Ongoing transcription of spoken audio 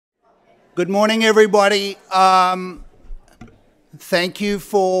Good morning, everybody. Thank you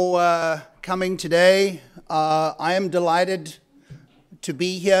for coming today. I am delighted to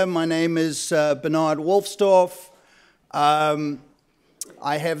be here. My name is Bernard Wolfsdorf. I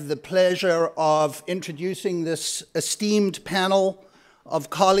have the pleasure of introducing this esteemed panel of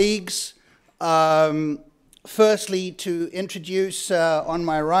colleagues. Firstly, to introduce on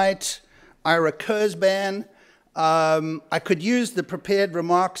my right, Ira Kurzban. I could use the prepared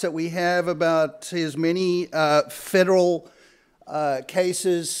remarks that we have about his many federal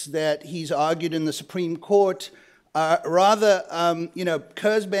cases that he's argued in the Supreme Court. Rather,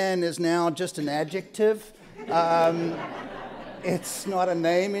 Kurzban is now just an adjective. It's not a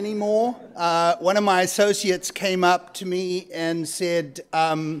name anymore. One of my associates came up to me and said,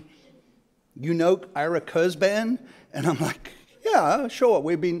 you know Ira Kurzban? And I'm like, yeah, sure.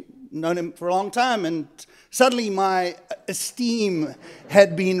 We've known him for a long time. And suddenly my esteem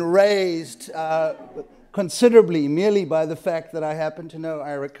had been raised considerably merely by the fact that I happen to know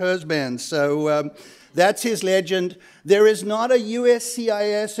Ira Kurzban. So that's his legend. There is not a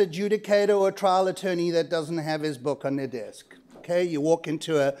USCIS adjudicator or trial attorney that doesn't have his book on their desk. Okay, you walk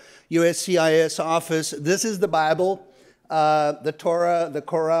into a USCIS office, this is the Bible, the Torah, the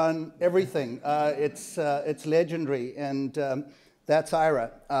Quran, everything. It's legendary, and that's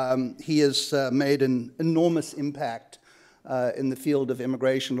Ira. He has made an enormous impact in the field of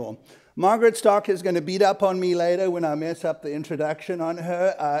immigration law. Margaret Stock is going to beat up on me later when I mess up the introduction on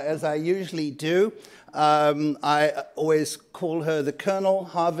her, as I usually do. I always call her the Colonel,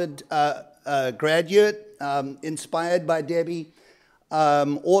 Harvard graduate, inspired by Debbie,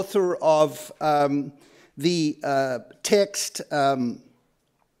 author of the text,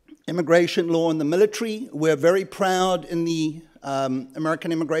 Immigration Law in the Military. We're very proud in the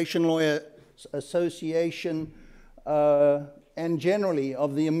American Immigration Lawyers Association and generally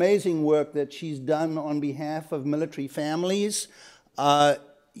of the amazing work that she's done on behalf of military families.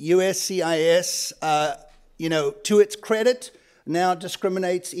 USCIS, to its credit, now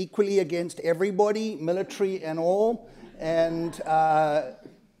discriminates equally against everybody, military and all. And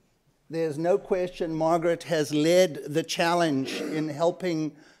there's no question Margaret has led the challenge in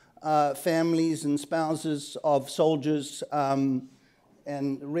helping families and spouses of soldiers,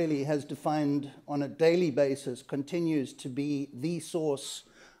 and really has defined on a daily basis, continues to be the source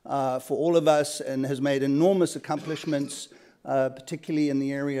for all of us, and has made enormous accomplishments, particularly in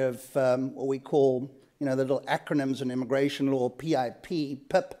the area of what we call, the little acronyms in immigration law, PIP,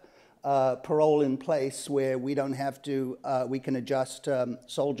 PIP, parole in place, where we don't have to, we can adjust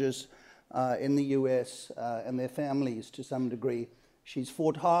soldiers in the US and their families to some degree. She's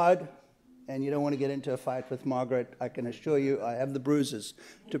fought hard, and you don't want to get into a fight with Margaret. I can assure you I have the bruises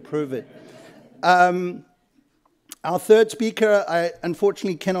to prove it. Our third speaker, I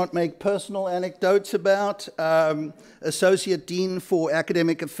unfortunately cannot make personal anecdotes about. Associate Dean for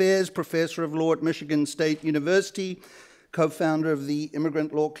Academic Affairs, Professor of Law at Michigan State University, co-founder of the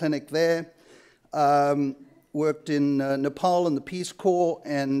Immigrant Law Clinic there. Worked in Nepal in the Peace Corps,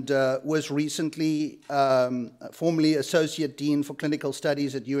 and was recently formerly Associate Dean for Clinical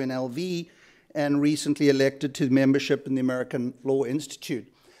Studies at UNLV, and recently elected to membership in the American Law Institute.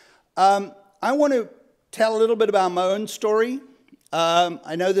 I want to tell a little bit about my own story.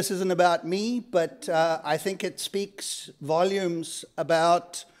 I know this isn't about me, but I think it speaks volumes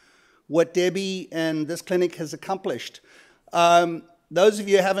about what Debbie and this clinic has accomplished. Those of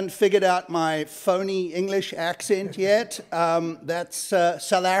you who haven't figured out my phony English accent yet, that's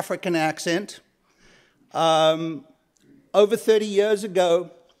South African accent. Over 30 years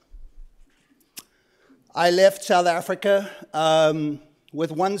ago, I left South Africa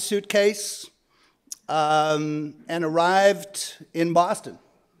with one suitcase and arrived in Boston.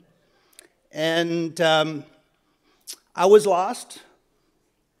 And I was lost.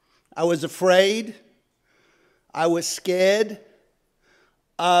 I was afraid. I was scared.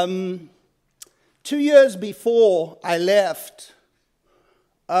 2 years before I left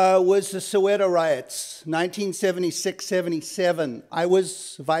was the Soweto riots, 1976-77. I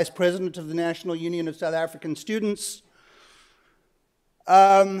was vice president of the National Union of South African Students.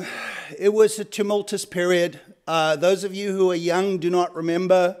 It was a tumultuous period. Those of you who are young do not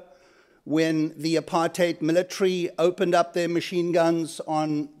remember when the apartheid military opened up their machine guns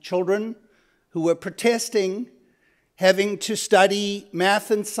on children who were protesting having to study math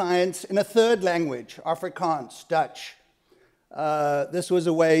and science in a third language, Afrikaans, Dutch. This was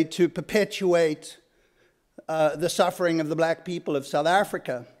a way to perpetuate the suffering of the black people of South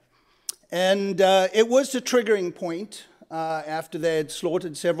Africa. And it was a triggering point after they had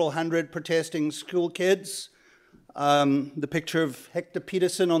slaughtered several hundred protesting school kids. The picture of Hector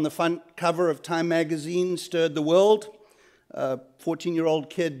Peterson on the front cover of Time magazine stirred the world. A 14-year-old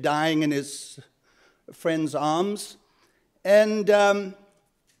kid dying in his friend's arms. And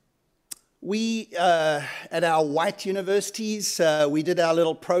we, at our white universities, we did our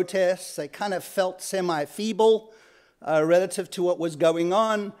little protests. They kind of felt semi-feeble relative to what was going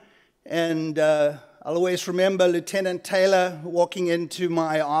on. And I'll always remember Lieutenant Taylor walking into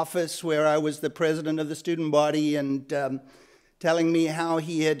my office where I was the president of the student body and telling me how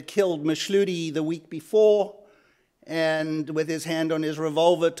he had killed Mashluti the week before, and with his hand on his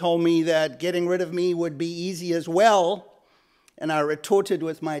revolver told me that getting rid of me would be easy as well. And I retorted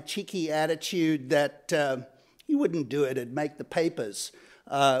with my cheeky attitude that he wouldn't do it, it'd make the papers,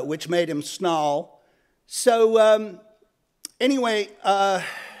 which made him snarl. So anyway,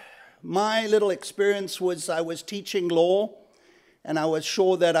 my little experience was I was teaching law, and I was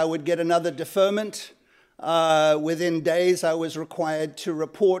sure that I would get another deferment. Within days, I was required to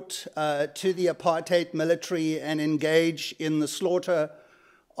report to the apartheid military and engage in the slaughter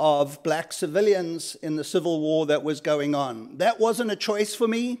of black civilians in the civil war that was going on. That wasn't a choice for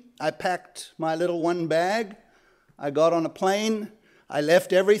me. I packed my little one bag. I got on a plane. I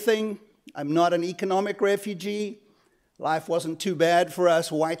left everything. I'm not an economic refugee. Life wasn't too bad for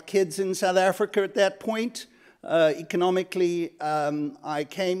us white kids in South Africa at that point. Economically, I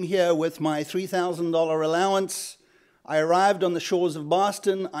came here with my $3,000 allowance. I arrived on the shores of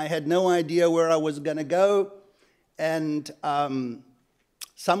Boston. I had no idea where I was going to go. And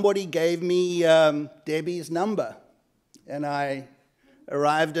somebody gave me Debbie's number. And I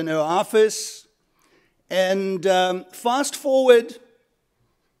arrived in her office. And fast forward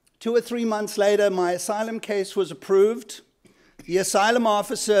 2 or 3 months later, my asylum case was approved. The asylum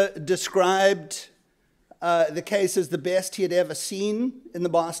officer described the case as the best he had ever seen in the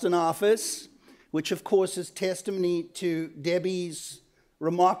Boston office, which of course is testimony to Debbie's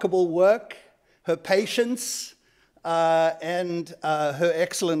remarkable work, her patience, and her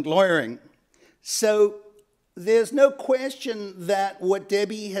excellent lawyering. So there's no question that what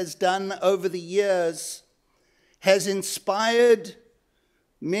Debbie has done over the years has inspired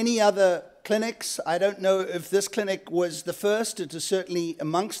many other clinics. I don't know if this clinic was the first. It is certainly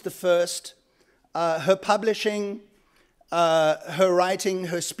amongst the first. Her publishing, her writing,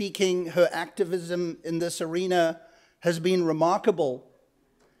 her speaking, her activism in this arena has been remarkable.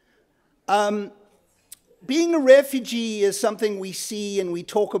 Being a refugee is something we see and we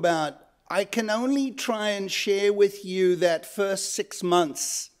talk about. I can only try and share with you that first 6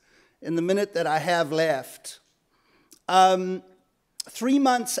 months in the minute that I have left. 3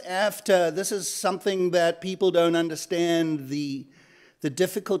 months after, this is something that people don't understand, the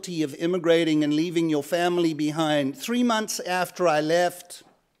difficulty of immigrating and leaving your family behind. 3 months after I left,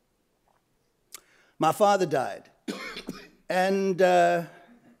 my father died. And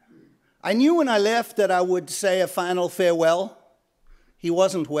I knew when I left that I would say a final farewell. He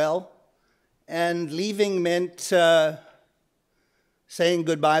wasn't well. And leaving meant saying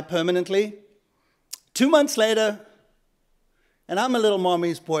goodbye permanently. 2 months later, and I'm a little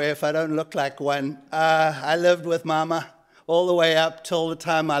mommy's boy if I don't look like one, I lived with Mama all the way up till the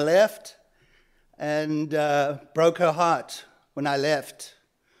time I left, and broke her heart when I left.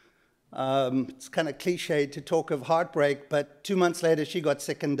 It's kind of cliche to talk of heartbreak, but 2 months later she got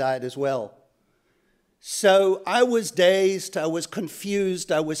sick and died as well. So I was dazed, I was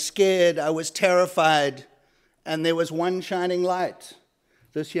confused, I was scared, I was terrified, and there was one shining light.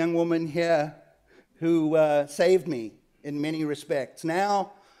 This young woman here who saved me in many respects.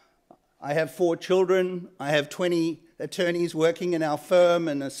 Now I have 4 children, I have 20 attorneys working in our firm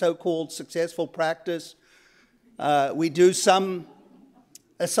in a so-called successful practice. We do some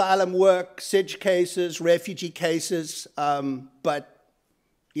asylum work, SIDG cases, refugee cases, but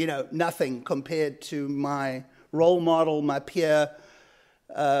you know, nothing compared to my role model, my peer,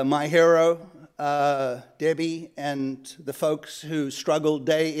 my hero, Debbie, and the folks who struggle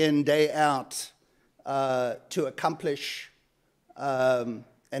day in, day out to accomplish and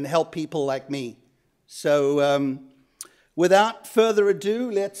help people like me. So without further ado,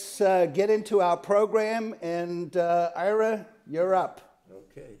 let's get into our program. And Ira, you're up.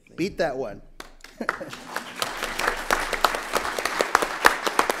 Okay. Beat that one.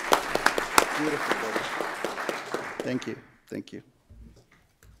 Beautiful. Thank you. Thank you.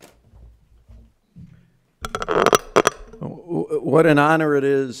 What an honor it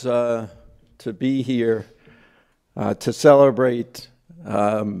is to be here to celebrate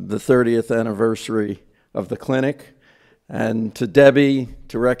the 30th anniversary of the clinic, and to Debbie,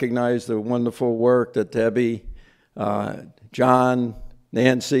 to recognize the wonderful work that Debbie, John,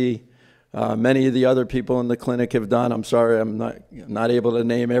 Nancy, Many of the other people in the clinic have done. I'm sorry, I'm not able to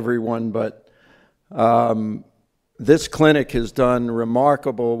name everyone, but this clinic has done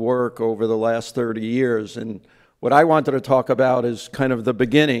remarkable work over the last 30 years. And what I wanted to talk about is kind of the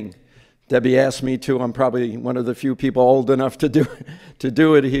beginning. Debbie asked me to. I'm probably one of the few people old enough to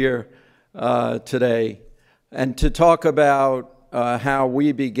do it here today, and to talk about how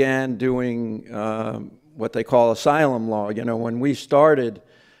we began doing what they call asylum law. You know, when we started,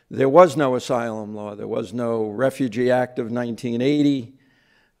 there was no asylum law. There was no Refugee Act of 1980.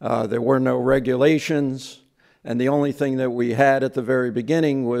 There were no regulations. And the only thing that we had at the very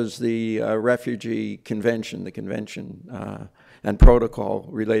beginning was the Refugee Convention, the convention and protocol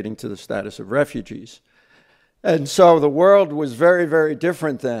relating to the status of refugees. And so the world was very, very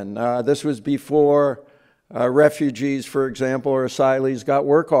different then. This was before refugees, for example, or asylees got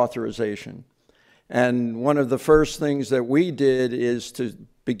work authorization. And one of the first things that we did is to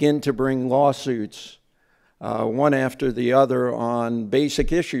begin to bring lawsuits, one after the other, on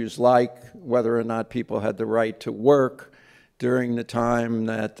basic issues like whether or not people had the right to work during the time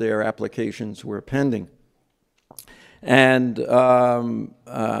that their applications were pending. And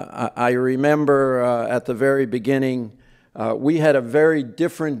I remember at the very beginning, we had a very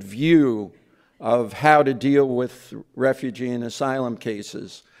different view of how to deal with refugee and asylum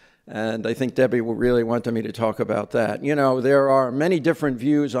cases. And I think Debbie really wanted me to talk about that. You know, there are many different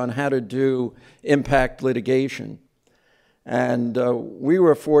views on how to do impact litigation. And we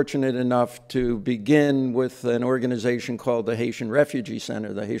were fortunate enough to begin with an organization called the Haitian Refugee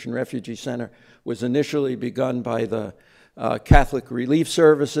Center. The Haitian Refugee Center was initially begun by the Catholic Relief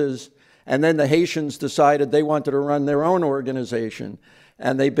Services, and then the Haitians decided they wanted to run their own organization,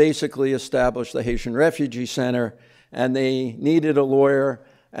 and they basically established the Haitian Refugee Center, and they needed a lawyer,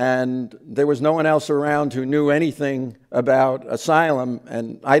 and there was no one else around who knew anything about asylum,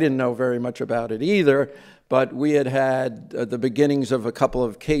 and I didn't know very much about it either, but we had the beginnings of a couple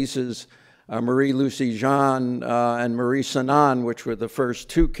of cases, Marie-Lucie Jean and Marie Sanan, which were the first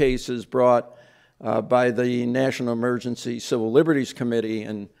two cases brought by the National Emergency Civil Liberties Committee,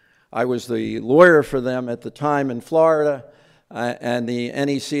 and I was the lawyer for them at the time in Florida, and the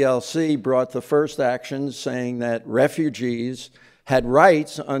NECLC brought the first actions saying that refugees had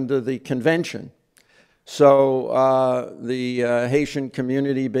rights under the convention. So the Haitian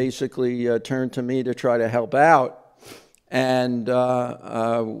community basically turned to me to try to help out, and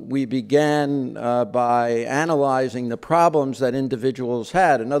we began by analyzing the problems that individuals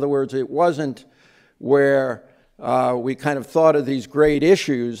had. In other words, it wasn't where we kind of thought of these great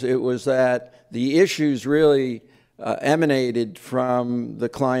issues. It was that the issues really emanated from the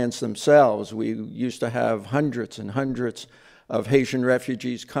clients themselves. We used to have hundreds and hundreds of Haitian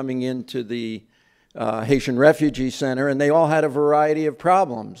refugees coming into the Haitian Refugee Center, and they all had a variety of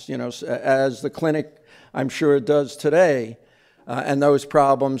problems, you know, as the clinic, I'm sure, does today. And those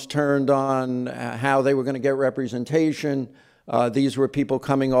problems turned on how they were going to get representation. These were people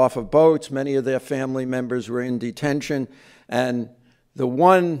coming off of boats. Many of their family members were in detention. And the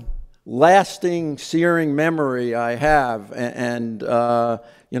one lasting, searing memory I have, and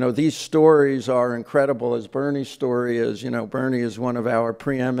you know, these stories are incredible, as Bernie's story is. You know, Bernie is one of our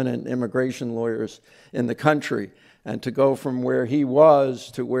preeminent immigration lawyers in the country. And to go from where he was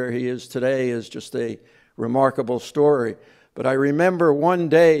to where he is today is just a remarkable story. But I remember one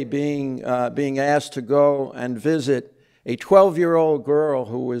day being asked to go and visit a 12-year-old girl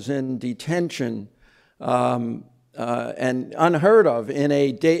who was in detention, and unheard of,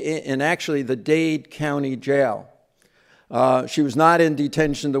 in actually the Dade County Jail. She was not in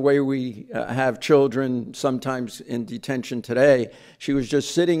detention the way we have children sometimes in detention today. She was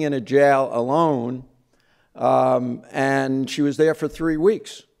just sitting in a jail alone, and she was there for 3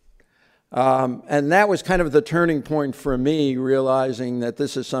 weeks. And that was kind of the turning point for me, realizing that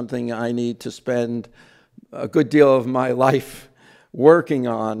this is something I need to spend a good deal of my life working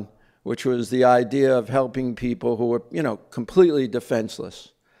on, which was the idea of helping people who were, you know, completely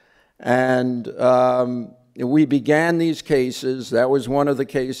defenseless. And we began these cases. That was one of the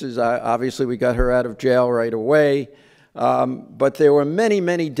cases. Obviously, we got her out of jail right away. But there were many,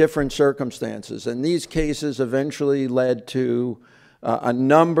 many different circumstances. And these cases eventually led to a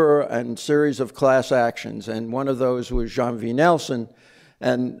number and series of class actions. And one of those was Jean V. Nelson.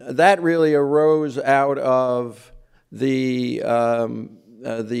 And that really arose out of the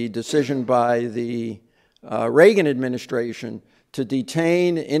decision by the Reagan administration to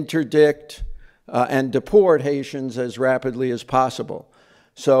detain, interdict, and deport Haitians as rapidly as possible.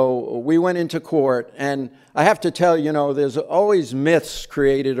 So we went into court, and I have to tell you, there's always myths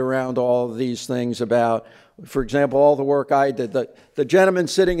created around all of these things about for example, all the work I did. The gentleman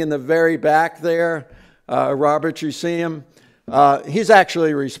sitting in the very back there, Robert, you see him? He's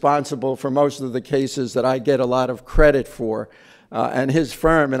actually responsible for most of the cases that I get a lot of credit for. And his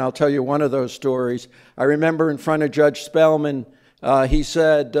firm, and I'll tell you one of those stories. I remember in front of Judge Spellman, he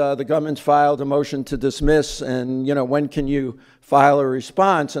said, the government's filed a motion to dismiss, and, you know, when can you file a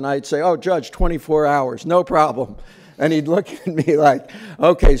response? And I'd say, oh, Judge, 24 hours, no problem. And he'd look at me like,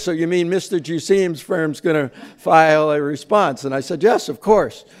 okay, so you mean Mr. Juseem's firm's going to file a response? And I said, yes, of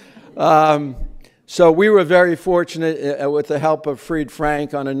course. So we were very fortunate with the help of Fried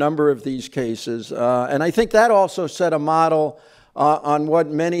Frank on a number of these cases. And I think that also set a model on what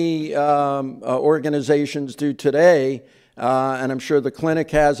many organizations do today, and I'm sure the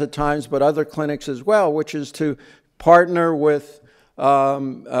clinic has at times, but other clinics as well, which is to partner with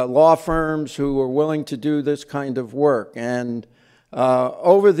law firms who are willing to do this kind of work. And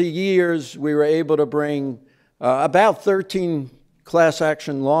over the years, we were able to bring about 13 class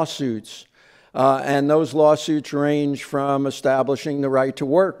action lawsuits. And those lawsuits range from establishing the right to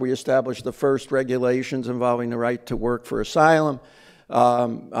work. We established the first regulations involving the right to work for asylum.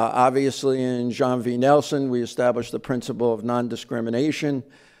 Obviously, in Jean V. Nelson, we established the principle of non-discrimination.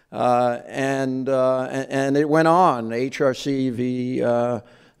 And it went on. HRC v.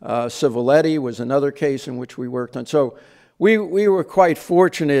 Civiletti was another case in which we worked on. So we were quite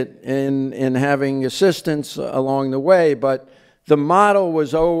fortunate in having assistance along the way, but the model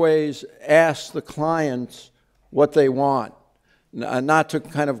was always ask the clients what they want, not to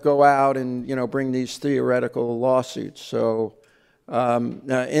kind of go out and, you know, bring these theoretical lawsuits. So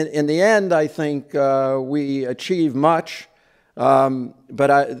in the end, I think we achieved much.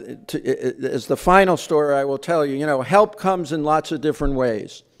 But as the final story, I will tell you, you know, help comes in lots of different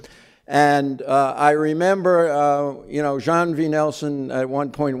ways. And I remember, you know, Jean V. Nelson at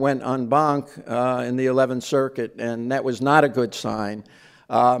one point went en banc in the 11th Circuit, and that was not a good sign.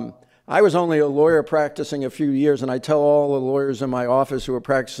 I was only a lawyer practicing a few years, and I tell all the lawyers in my office who are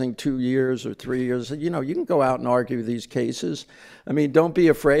practicing 2 years or 3 years, you know, you can go out and argue these cases. I mean, don't be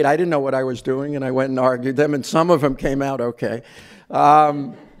afraid. I didn't know what I was doing, and I went and argued them, and some of them came out okay.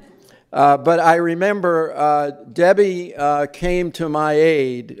 But I remember Debbie came to my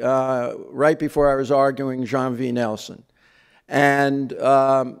aid right before I was arguing Jean V. Nelson. And,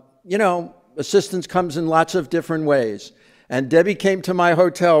 you know, assistance comes in lots of different ways. And Debbie came to my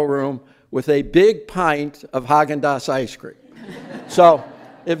hotel room with a big pint of Haagen-Dazs ice cream. So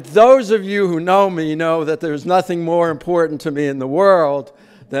if those of you who know me know that there's nothing more important to me in the world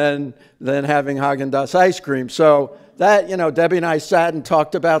than having Haagen-Dazs ice cream. So that, you know, Debbie and I sat and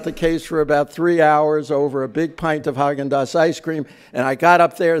talked about the case for about 3 hours over a big pint of Haagen-Dazs ice cream. And I got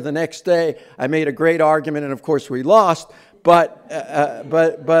up there the next day. I made a great argument, and of course we lost. But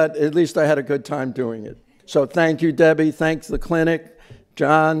at least I had a good time doing it. So thank you, Debbie. Thanks the clinic,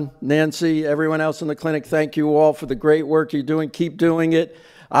 John, Nancy, everyone else in the clinic. Thank you all for the great work you're doing. Keep doing it.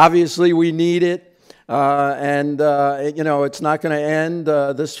 Obviously, we need it. You know, it's not going to end.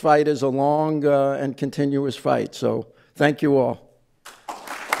 This fight is a long and continuous fight. So thank you all.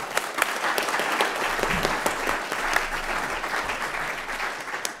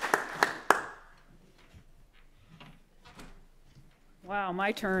 Wow,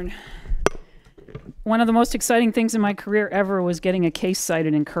 my turn. One of the most exciting things in my career ever was getting a case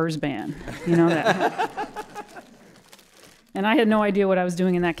cited in Kurzban. You know that? And I had no idea what I was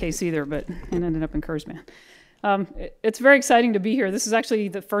doing in that case either, but it ended up in Kurzban. It's very exciting to be here. This is actually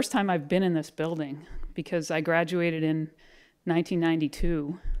the first time I've been in this building because I graduated in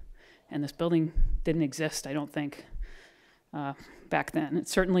 1992, and this building didn't exist, I don't think, back then.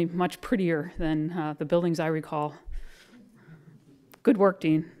 It's certainly much prettier than the buildings I recall. Good work,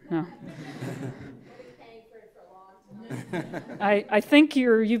 Dean. No. I think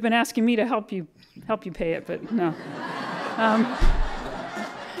you've been asking me to help you pay it, but no. And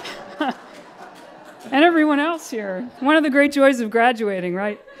everyone else here. One of the great joys of graduating,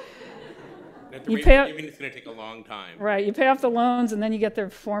 right? You pay off, even it's going to take a long time. Right. You pay off the loans, and then you get their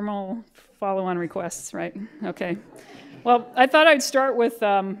formal follow-on requests, right? Okay. Well, I thought I'd start with,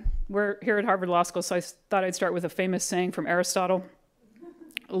 we're here at Harvard Law School, so I thought I'd start with a famous saying from Aristotle.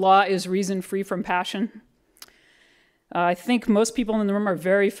 Law is reason free from passion. I think most people in the room are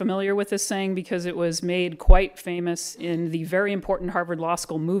very familiar with this saying because it was made quite famous in the very important Harvard Law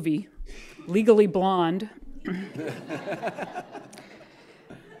School movie, Legally Blonde.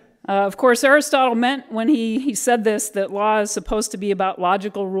 Of course, Aristotle meant when he said this that law is supposed to be about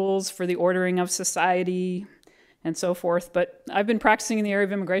logical rules for the ordering of society and so forth. But I've been practicing in the area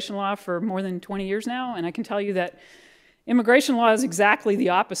of immigration law for more than 20 years now, and I can tell you that Immigration law is exactly the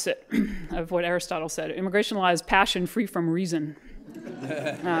opposite of what Aristotle said. Immigration law is passion free from reason.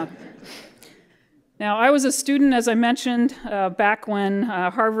 Now, I was a student, as I mentioned, back when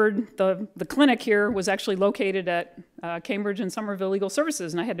Harvard, the clinic here, was actually located at Cambridge and Somerville Legal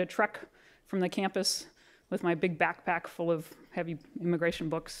Services, and I had to trek from the campus with my big backpack full of heavy immigration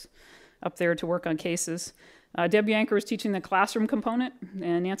books up there to work on cases. Debbie Anker was teaching the classroom component,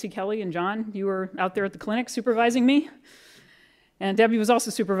 and Nancy Kelly and John, you were out there at the clinic supervising me. And Debbie was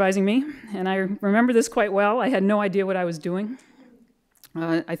also supervising me, and I remember this quite well. I had no idea what I was doing.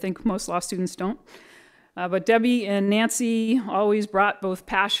 I think most law students don't. But Debbie and Nancy always brought both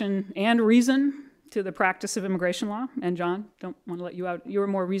passion and reason to the practice of immigration law. And John, don't want to let you out. You were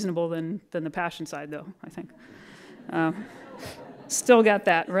more reasonable than the passion side, though, I think. Still got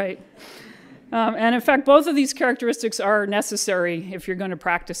that, right? And in fact, both of these characteristics are necessary if you're going to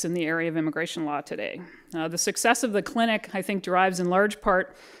practice in the area of immigration law today. The success of the clinic, I think, derives in large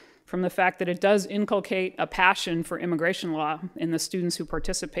part from the fact that it does inculcate a passion for immigration law in the students who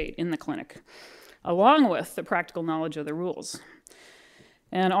participate in the clinic, along with the practical knowledge of the rules.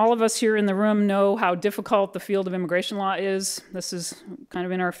 And all of us here in the room know how difficult the field of immigration law is. This is kind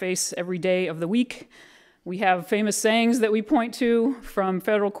of in our face every day of the week. We have famous sayings that we point to from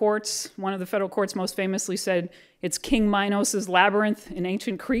federal courts. One of the federal courts most famously said, "It's King Minos' labyrinth in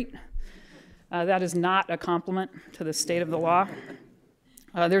ancient Crete." That is not a compliment to the state of the law.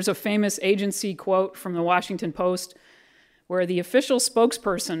 There's a famous agency quote from the Washington Post where the official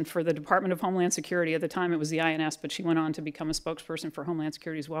spokesperson for the Department of Homeland Security, at the time it was the INS, but she went on to become a spokesperson for Homeland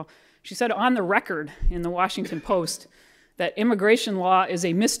Security as well. She said on the record in the Washington Post that immigration law is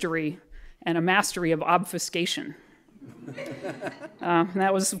a mystery and a mastery of obfuscation.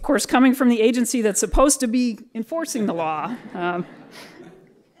 That was, of course, coming from the agency that's supposed to be enforcing the law.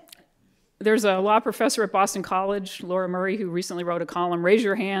 There's a law professor at Boston College, Laura Murray, who recently wrote a column, "Raise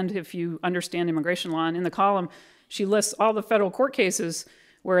your hand if you understand immigration law." And in the column, she lists all the federal court cases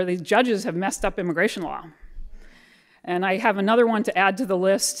where the judges have messed up immigration law. And I have another one to add to the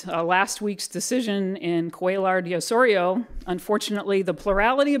list. Last week's decision in Cuellar de Osorio, unfortunately, the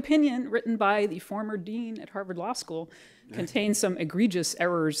plurality opinion written by the former dean at Harvard Law School contains some egregious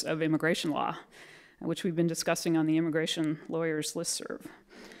errors of immigration law, which we've been discussing on the Immigration Lawyers Listserv.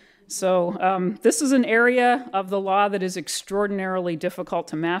 So this is an area of the law that is extraordinarily difficult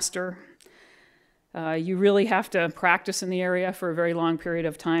to master. You really have to practice in the area for a very long period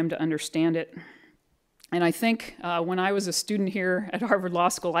of time to understand it. And I think when I was a student here at Harvard Law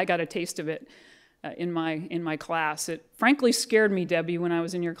School, I got a taste of it in my class. It frankly scared me, Debbie, when I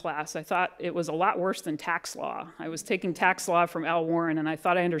was in your class. I thought it was a lot worse than tax law. I was taking tax law from Al Warren, and I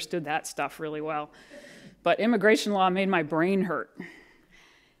thought I understood that stuff really well. But immigration law made my brain hurt.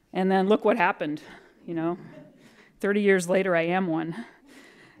 And then look what happened, 30 years later, I am one.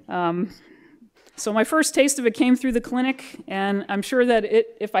 So my first taste of it came through the clinic, and I'm sure that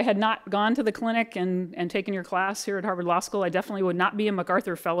if I had not gone to the clinic and taken your class here at Harvard Law School, I definitely would not be a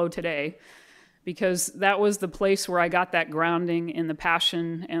MacArthur Fellow today, because that was the place where I got that grounding in the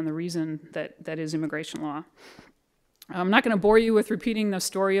passion and the reason that is immigration law. I'm not going to bore you with repeating the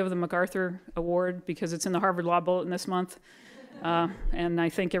story of the MacArthur Award, because it's in the Harvard Law Bulletin this month. And I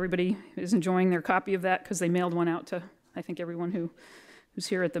think everybody is enjoying their copy of that because they mailed one out to, I think, everyone who's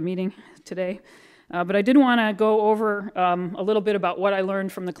here at the meeting today. But I did want to go over a little bit about what I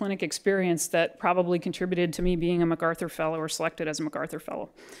learned from the clinic experience that probably contributed to me being a MacArthur Fellow or selected as a MacArthur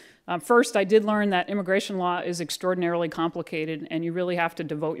Fellow. First, I did learn that immigration law is extraordinarily complicated, and you really have to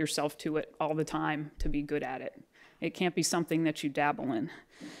devote yourself to it all the time to be good at it. It can't be something that you dabble in.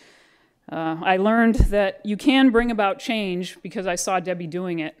 I learned that you can bring about change because I saw Debbie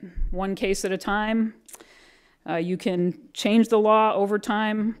doing it, one case at a time. You can change the law over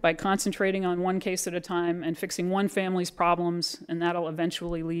time by concentrating on one case at a time and fixing one family's problems, and that'll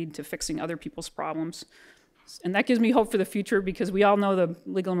eventually lead to fixing other people's problems. And that gives me hope for the future, because we all know the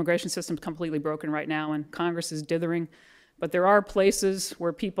legal immigration system is completely broken right now and Congress is dithering. But there are places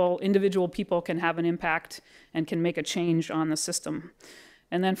where individual people can have an impact and can make a change on the system.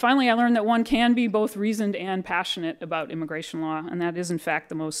 And then finally, I learned that one can be both reasoned and passionate about immigration law, and that is, in fact,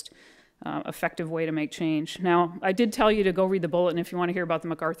 the most effective way to make change. Now, I did tell you to go read the bulletin if you want to hear about the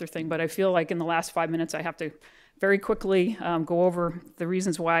MacArthur thing, but I feel like in the last 5 minutes I have to very quickly go over the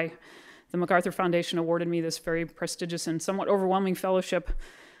reasons why the MacArthur Foundation awarded me this very prestigious and somewhat overwhelming fellowship,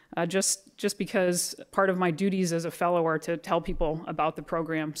 just because part of my duties as a fellow are to tell people about the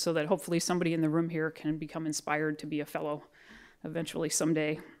program so that hopefully somebody in the room here can become inspired to be a fellow eventually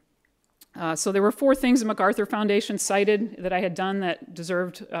someday. So there were 4 things the MacArthur Foundation cited that I had done that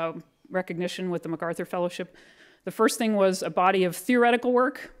deserved recognition with the MacArthur Fellowship. The first thing was a body of theoretical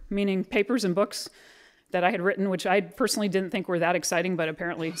work, meaning papers and books that I had written, which I personally didn't think were that exciting, but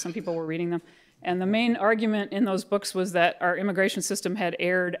apparently some people were reading them. And the main argument in those books was that our immigration system had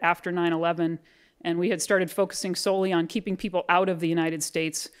erred after 9/11, and we had started focusing solely on keeping people out of the United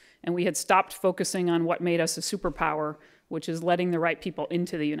States, and we had stopped focusing on what made us a superpower, which is letting the right people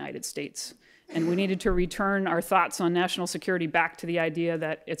into the United States. And we needed to return our thoughts on national security back to the idea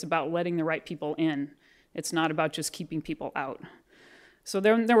that it's about letting the right people in. It's not about just keeping people out. So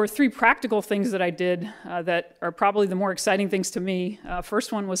there were 3 practical things that I did that are probably the more exciting things to me.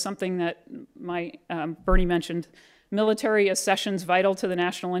 First one was something that Bernie mentioned, military accessions vital to the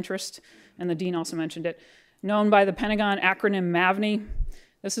national interest, and the Dean also mentioned it, known by the Pentagon acronym MAVNI.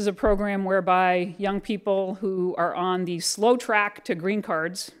 This is a program whereby young people who are on the slow track to green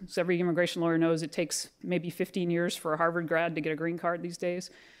cards, so every immigration lawyer knows it takes maybe 15 years for a Harvard grad to get a green card these days.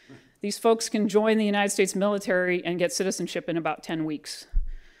 These folks can join the United States military and get citizenship in about 10 weeks.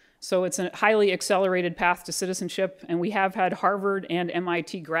 So it's a highly accelerated path to citizenship, and we have had Harvard and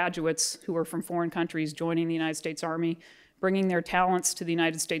MIT graduates who are from foreign countries joining the United States Army, bringing their talents to the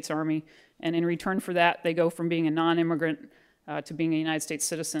United States Army, and in return for that, they go from being a non-immigrant to being a United States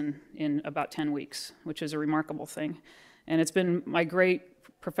citizen in about 10 weeks, which is a remarkable thing. And it's been my great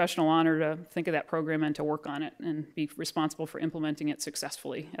professional honor to think of that program and to work on it and be responsible for implementing it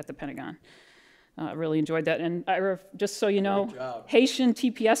successfully at the Pentagon. I really enjoyed that. And Ira, just so you know, Haitian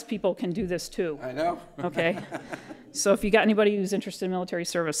TPS people can do this too. I know. Okay. So if you got anybody who's interested in military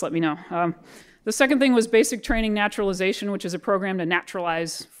service, let me know. The second thing was basic training naturalization, which is a program to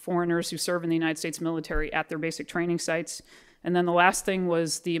naturalize foreigners who serve in the United States military at their basic training sites. And then the last thing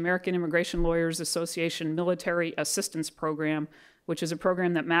was the American Immigration Lawyers Association Military Assistance Program, which is a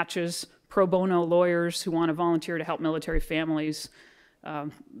program that matches pro bono lawyers who want to volunteer to help military families.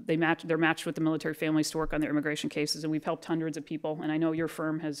 They're matched with the military families to work on their immigration cases, and we've helped hundreds of people. And I know your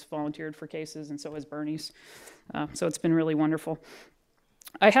firm has volunteered for cases, and so has Bernie's. So it's been really wonderful.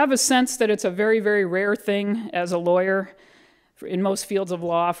 I have a sense that it's a very, very rare thing as a lawyer in most fields of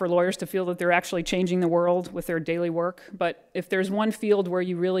law for lawyers to feel that they're actually changing the world with their daily work. But if there's one field where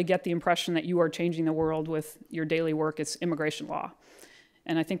you really get the impression that you are changing the world with your daily work, it's immigration law.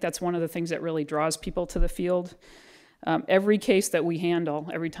 And I think that's one of the things that really draws people to the field. Every case that we handle,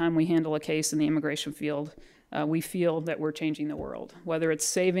 every time we handle a case in the immigration field, we feel that we're changing the world. Whether it's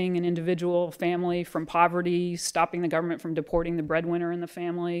saving an individual family from poverty, stopping the government from deporting the breadwinner in the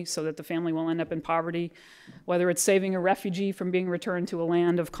family so that the family will end up in poverty, whether it's saving a refugee from being returned to a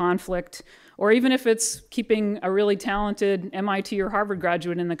land of conflict, or even if it's keeping a really talented MIT or Harvard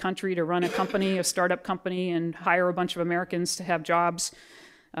graduate in the country to run a company, a startup company, and hire a bunch of Americans to have jobs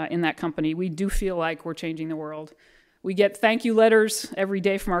in that company, we do feel like we're changing the world. We get thank you letters every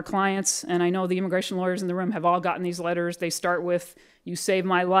day from our clients, and I know the immigration lawyers in the room have all gotten these letters. They start with, "You saved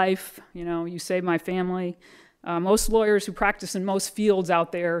my life," "You saved my family." Most lawyers who practice in most fields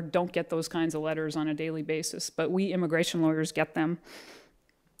out there don't get those kinds of letters on a daily basis, but we immigration lawyers get them.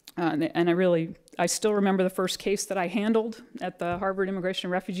 And I still remember the first case that I handled at the Harvard Immigration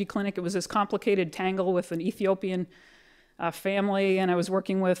and Refugee Clinic. It was this complicated tangle with an Ethiopian family, and I was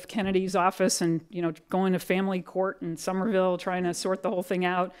working with Kennedy's office and going to family court in Somerville trying to sort the whole thing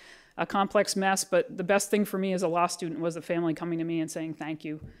out. A complex mess, but the best thing for me as a law student was the family coming to me and saying thank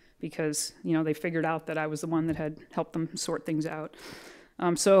you, because they figured out that I was the one that had helped them sort things out.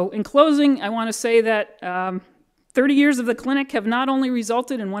 So in closing, I want to say that 30 years of the clinic have not only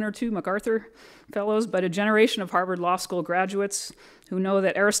resulted in 1 or 2 MacArthur fellows, but a generation of Harvard Law School graduates who know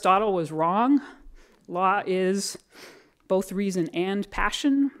that Aristotle was wrong. Law is both reason and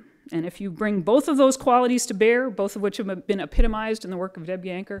passion. And if you bring both of those qualities to bear, both of which have been epitomized in the work of Deb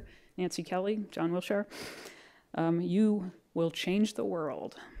Yanker, Nancy Kelly, John Wilshire, you will change the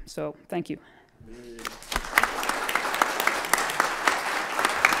world. So thank you.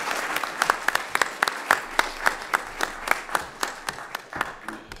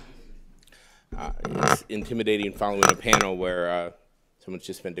 It's intimidating following a panel where someone's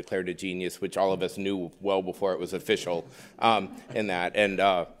just been declared a genius, which all of us knew well before it was official in that. And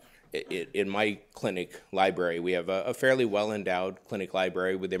in my clinic library, we have a fairly well-endowed clinic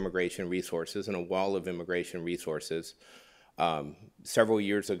library with immigration resources and a wall of immigration resources. Several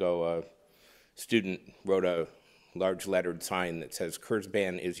years ago, a student wrote a large lettered sign that says,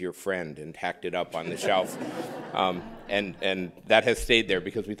 "Kurzban is your friend," and tacked it up on the shelf. and that has stayed there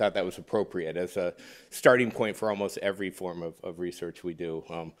because we thought that was appropriate as a starting point for almost every form of research we do.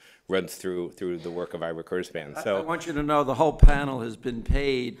 Runs through the work of Ira Kurzban. So I want you to know the whole panel has been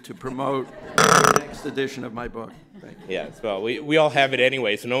paid to promote the next edition of my book. Thank you. Yes, well, we all have it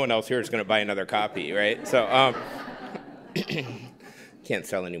anyway, so no one else here is going to buy another copy, right? So can't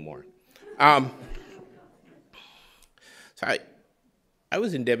sell anymore. So I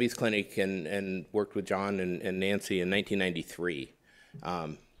was in Debbie's clinic and worked with John and Nancy in 1993.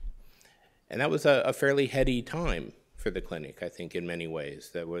 And that was a fairly heady time for the clinic, I think, in many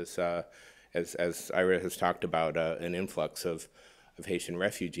ways. There was, as Ira has talked about, an influx of Haitian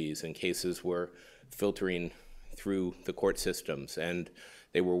refugees, and cases were filtering through the court systems, and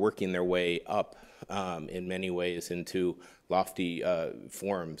they were working their way up in many ways into lofty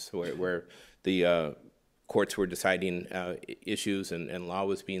forums where the courts were deciding issues and law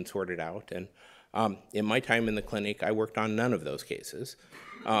was being sorted out. And in my time in the clinic, I worked on none of those cases.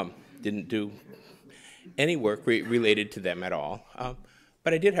 Didn't do any work related to them at all.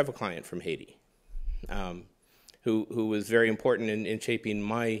 But I did have a client from Haiti who was very important in shaping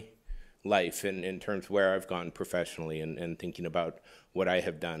my life in terms of where I've gone professionally and thinking about what I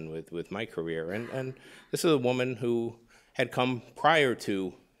have done with my career. And this is a woman who had come prior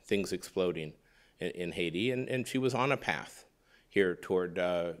to things exploding in Haiti, and she was on a path here toward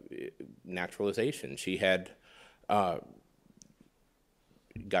naturalization. She had got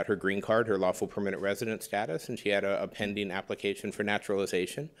her green card, her lawful permanent resident status, and she had a pending application for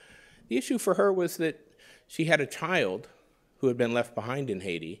naturalization. The issue for her was that she had a child who had been left behind in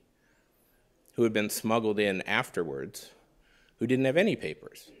Haiti, who had been smuggled in afterwards, who didn't have any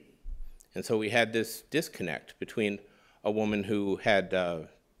papers. And so we had this disconnect between a woman who had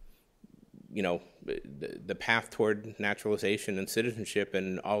you know, the path toward naturalization and citizenship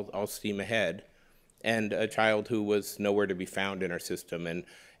and all steam ahead, and a child who was nowhere to be found in our system and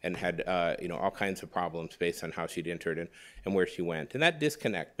had you know, all kinds of problems based on how she'd entered and where she went. And that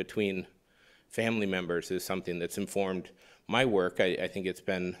disconnect between family members is something that's informed my work. I think it's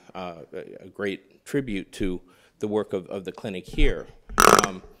been a great tribute to the work of the clinic here,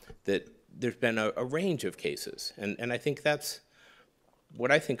 that there's been a range of cases. And I think that's what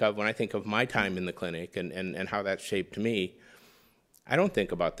I think of when I think of my time in the clinic and how that shaped me. I don't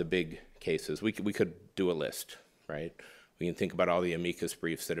think about the big cases. We could do a list, right? We can think about all the amicus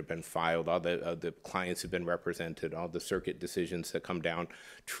briefs that have been filed, all the clients have been represented, all the circuit decisions that come down.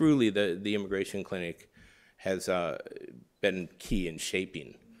 Truly, the immigration clinic has been key in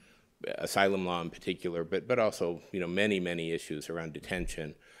shaping asylum law in particular, but also, you know, many issues around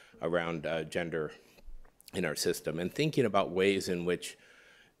detention, around gender in our system, and thinking about ways in which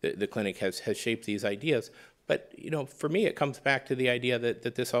the clinic has shaped these ideas. But, you know, for me, it comes back to the idea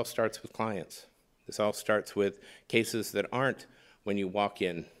that this all starts with clients. This all starts with cases that aren't, when you walk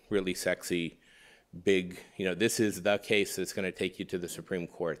in, really sexy, big, you know, this is the case that's going to take you to the Supreme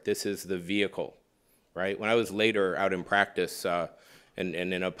Court. This is the vehicle, right? When I was later out in practice and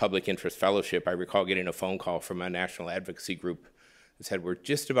in a public interest fellowship, I recall getting a phone call from a national advocacy group that said, we're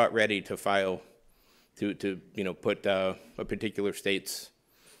just about ready to file to you know, put a particular state's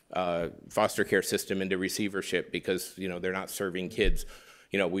foster care system into receivership because, you know, they're not serving kids.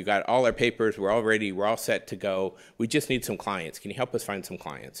 You know, we've got all our papers, we're all ready, we're all set to go. We just need some clients. Can you help us find some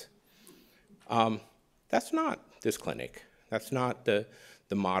clients? That's not this clinic. That's not the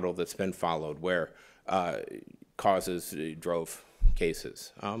model that's been followed where causes drove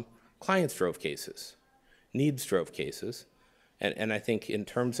cases. Clients drove cases. Needs drove cases. And I think in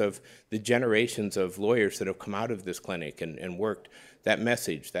terms of the generations of lawyers that have come out of this clinic and worked, that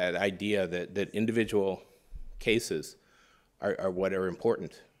message, that idea that individual cases are what are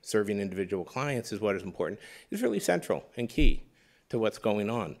important, serving individual clients is what is important, is really central and key to what's going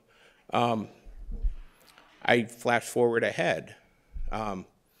on. I flash forward ahead.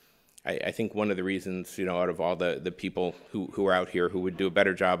 I think one of the reasons, you know, out of all the people who are out here who would do a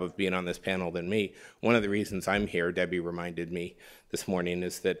better job of being on this panel than me, one of the reasons I'm here, Debbie reminded me this morning,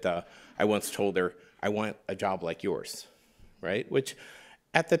 is that I once told her, I want a job like yours, right? Which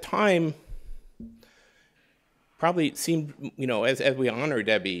at the time probably seemed, you know, as we honor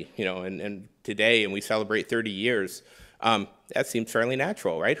Debbie, you know, and today and we celebrate 30 years, that seems fairly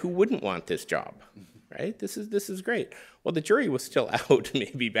natural, right? Who wouldn't want this job? Right? This is great. Well, the jury was still out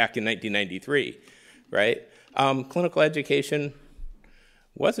maybe back in 1993, right? Clinical education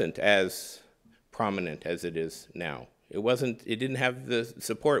wasn't as prominent as it is now. It didn't have the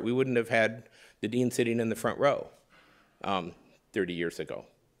support. We wouldn't have had the dean sitting in the front row 30 years ago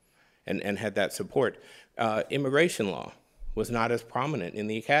and had that support. Immigration law was not as prominent in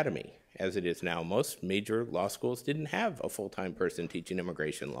the academy as it is now, most major law schools didn't have a full-time person teaching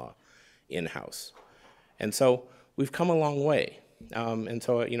immigration law in-house. And so we've come a long way. And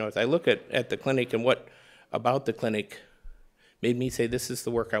so, as I look at the clinic and what about the clinic made me say, this is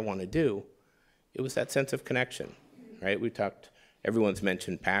the work I want to do, it was that sense of connection, right? We talked, everyone's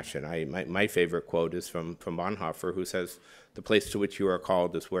mentioned passion. My favorite quote is from Bonhoeffer, who says, the place to which you are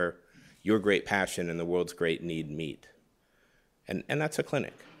called is where your great passion and the world's great need meet. And that's a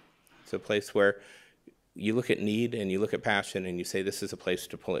clinic. It's a place where you look at need and you look at passion and you say, this is a place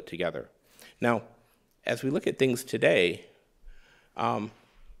to pull it together. Now, as we look at things today,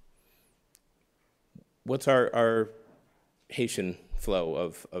 what's our Haitian flow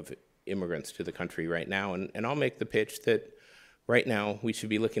of immigrants to the country right now? And I'll make the pitch that right now we should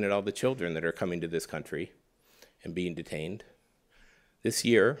be looking at all the children that are coming to this country and being detained. This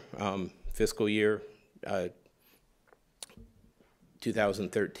year, fiscal year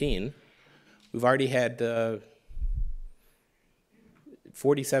 2013, we've already had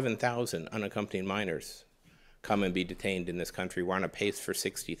 47,000 unaccompanied minors come and be detained in this country. We're on a pace for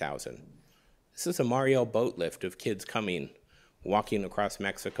 60,000. This is a Mariel boat lift of kids coming, walking across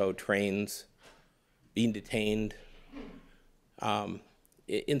Mexico, trains, being detained,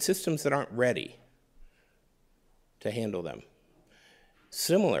 in systems that aren't ready to handle them.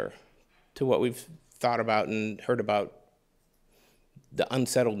 Similar to what we've thought about and heard about the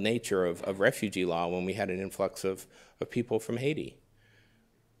unsettled nature of refugee law when we had an influx of people from Haiti.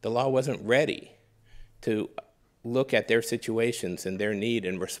 The law wasn't ready to look at their situations and their need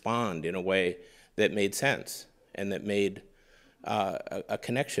and respond in a way that made sense and that made a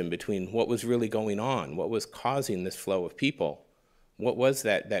connection between what was really going on, what was causing this flow of people, what was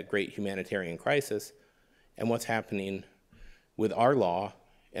that great humanitarian crisis, and what's happening with our law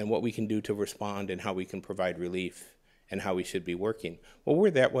and what we can do to respond and how we can provide relief and how we should be working. Well,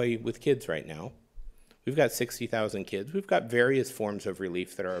 we're that way with kids right now. We've got 60,000 kids. We've got various forms of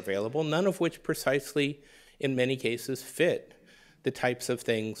relief that are available, none of which precisely, in many cases, fit the types of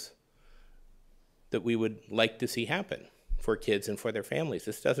things that we would like to see happen for kids and for their families.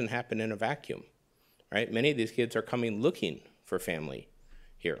 This doesn't happen in a vacuum, right? Many of these kids are coming looking for family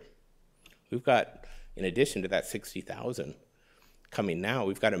here. We've got, in addition to that 60,000 coming now,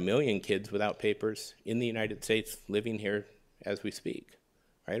 we've got 1 million kids without papers in the United States living here as we speak,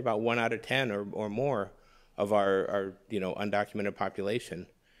 right? About 1 out of 10 or more of our undocumented population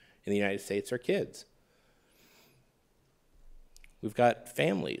in the United States are kids. We've got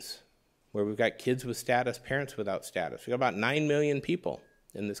families where we've got kids with status, parents without status. We've got about 9 million people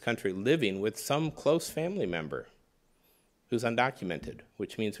in this country living with some close family member who's undocumented,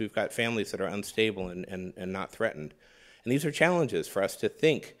 which means we've got families that are unstable and not threatened. And these are challenges for us to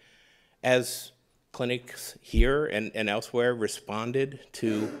think as clinics here and elsewhere responded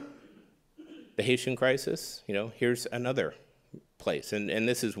to the Haitian crisis. Here's another place, and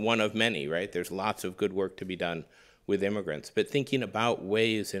this is one of many, right? There's lots of good work to be done with immigrants, but thinking about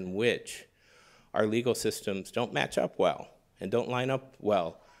ways in which our legal systems don't match up well and don't line up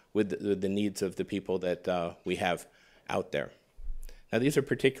well with the needs of the people that we have out there. Now, these are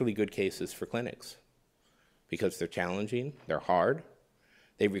particularly good cases for clinics because they're challenging, they're hard,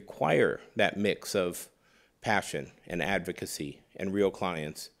 they require that mix of passion and advocacy and real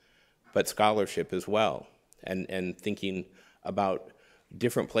clients, but scholarship as well, and thinking about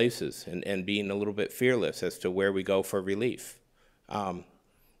different places and being a little bit fearless as to where we go for relief.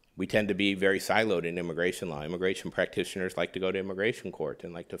 We tend to be very siloed in immigration law. Immigration practitioners like to go to immigration court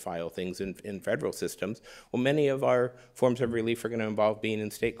and like to file things in federal systems. Well, many of our forms of relief are going to involve being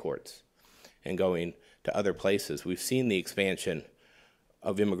in state courts and going to other places. We've seen the expansion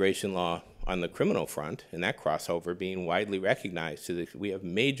of immigration law on the criminal front and that crossover being widely recognized. So that we have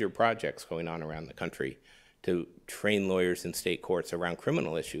major projects going on around the country to train lawyers in state courts around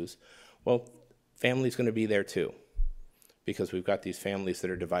criminal issues. Well, family's going to be there too, because we've got these families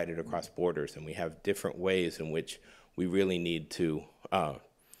that are divided across borders, and we have different ways in which we really need to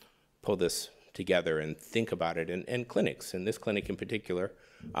pull this together and think about it. And clinics, and this clinic in particular,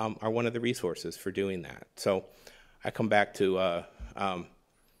 are one of the resources for doing that. So I come back to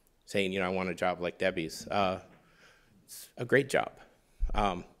saying, I want a job like Debbie's. It's a great job.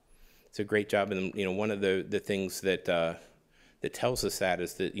 It's a great job, and one of the things that that tells us that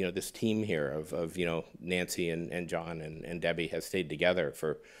is that this team here of Nancy and John and Debbie has stayed together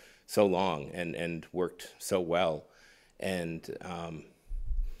for so long and worked so well, and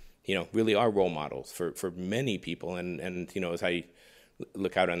really are role models for many people. And as I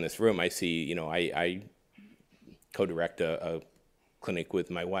look out on this room, I see I co-direct a clinic with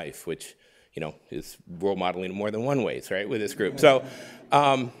my wife, which is role modeling in more than one ways, right, with this group. So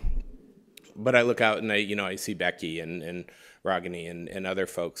But I look out and I see Becky and Ragini and other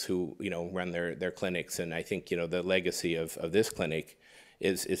folks who, run their clinics. And I think, the legacy of this clinic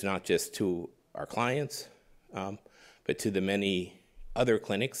is not just to our clients, but to the many other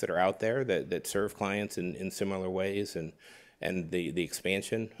clinics that are out there that serve clients in similar ways, and the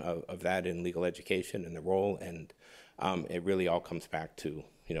expansion of that in legal education and the role. And it really all comes back to,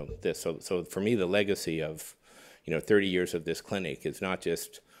 this. So for me, the legacy of, 30 years of this clinic is not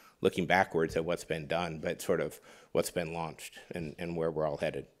just looking backwards at what's been done, but sort of what's been launched and where we're all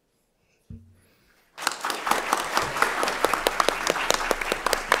headed.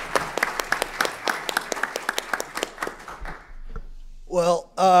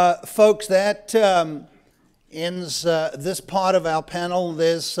 Well, folks, that ends this part of our panel.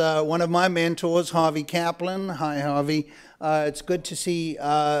 There's one of my mentors, Harvey Kaplan. Hi, Harvey. It's good to see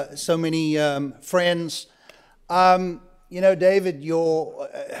so many friends. David,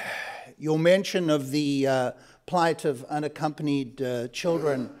 your mention of the plight of unaccompanied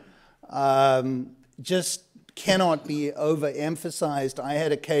children just cannot be overemphasized. I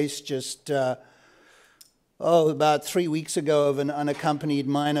had a case just about 3 weeks ago of an unaccompanied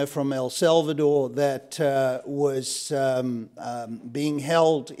minor from El Salvador that was being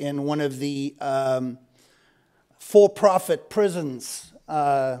held in one of the for-profit prisons,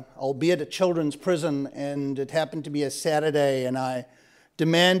 albeit a children's prison, and it happened to be a Saturday, and I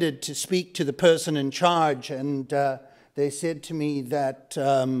demanded to speak to the person in charge, and they said to me that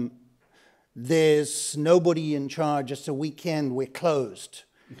there's nobody in charge, it's a weekend, we're closed.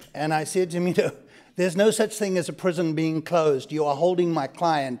 And I said to him, there's no such thing as a prison being closed. You are holding my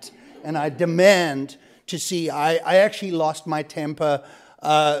client, and I demand to see. I actually lost my temper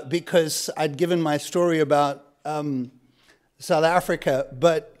because I'd given my story about South Africa,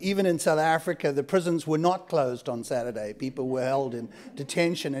 but even in South Africa, the prisons were not closed on Saturday. People were held in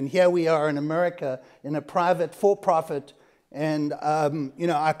detention, and here we are in America in a private, for-profit. And,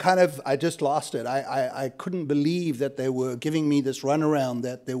 I just lost it. I couldn't believe that they were giving me this runaround,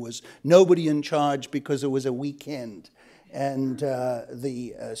 that there was nobody in charge because it was a weekend and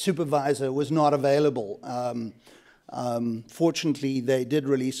the supervisor was not available. Fortunately, they did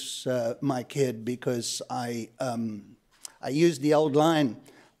release my kid because I used the old line,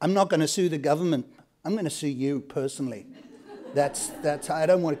 I'm not going to sue the government, I'm going to sue you personally. That's I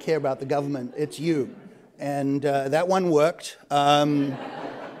don't want to care about the government, it's you. And that one worked. I'm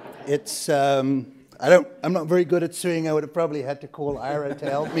not very good at suing. I would have probably had to call Ira to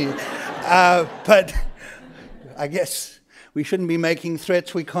help me. But I guess we shouldn't be making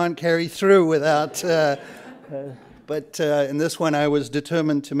threats we can't carry through without. But in this one, I was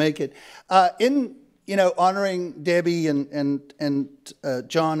determined to make it. Honoring Debbie and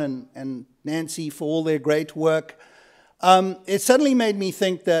John and Nancy for all their great work, it suddenly made me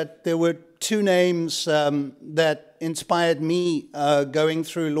think that there were two names that inspired me going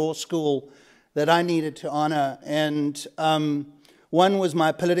through law school that I needed to honor. And one was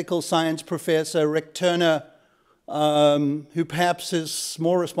my political science professor, Rick Turner, who perhaps is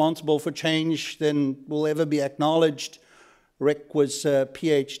more responsible for change than will ever be acknowledged. Rick was a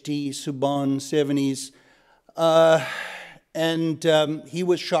PhD, Sorbonne, 70s. And he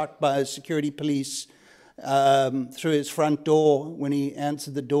was shot by security police through his front door when he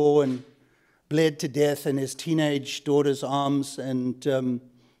answered the door, and bled to death in his teenage daughter's arms. And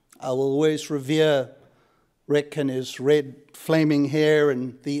I will always revere Rick and his red flaming hair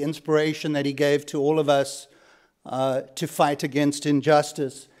and the inspiration that he gave to all of us to fight against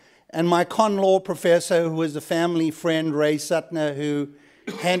injustice. And my con law professor, who was a family friend, Ray Suttner, who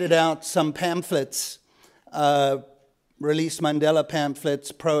handed out some pamphlets, released Mandela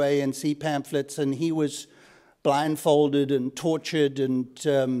pamphlets, pro-ANC pamphlets, and he was blindfolded and tortured and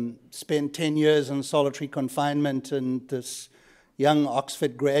spent 10 years in solitary confinement. And this young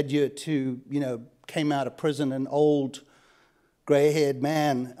Oxford graduate who, came out of prison, an old gray-haired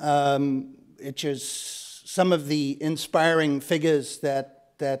man. It just some of the inspiring figures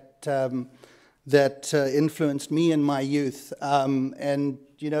that influenced me in my youth. And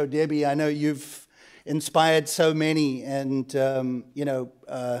Debbie, I know you've inspired so many, and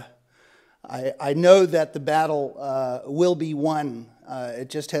I know that the battle will be won. It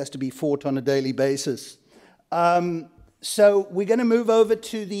just has to be fought on a daily basis. So we're going to move over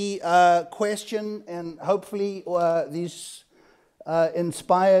to the question, and hopefully these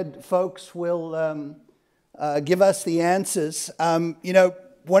inspired folks will give us the answers.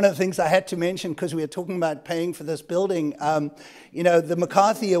 one of the things I had to mention, because we were talking about paying for this building, you know, the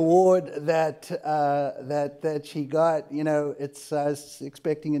McCarthy Award that she got, you know, it's, I was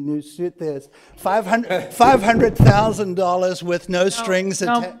expecting a new suit there. It's $500,000 with no strings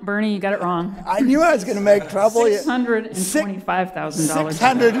attached. No, Bernie, you got it wrong. I knew I was going to make trouble.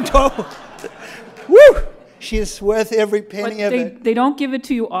 $625,000. $612. Woo! She's worth every penny of it. They don't give it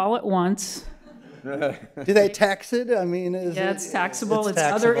to you all at once. Do they tax it? I mean, it's taxable. It's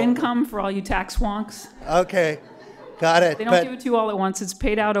other income for all you tax wonks. Okay, got it. They don't give it to you all at once. It's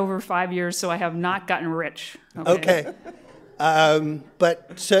paid out over 5 years, so I have not gotten rich. Okay.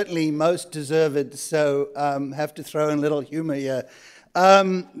 But certainly most deserved, so have to throw in a little humor here.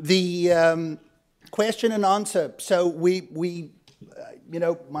 The question and answer. So we you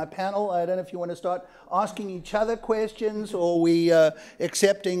know, my panel, I don't know if you want to start asking each other questions, or we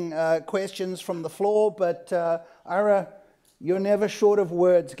accepting questions from the floor, but Ira, you're never short of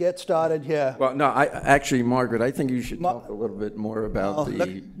words. Get started here. Well, no, actually, Margaret, I think you should talk a little bit more about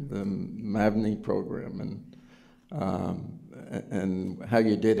the MAVNI program and how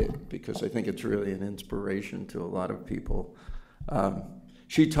you did it, because I think it's really an inspiration to a lot of people.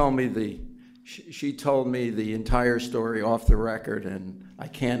 She told me the entire story off the record, and I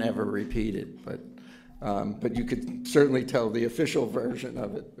can't ever repeat it, but you could certainly tell the official version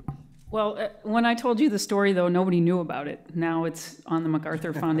of it. Well, when I told you the story, though, nobody knew about it. Now it's on the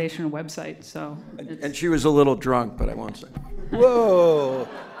MacArthur Foundation website, so. And she was a little drunk, but I won't say. Whoa.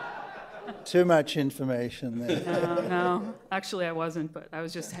 Too much information there. No, actually I wasn't, but I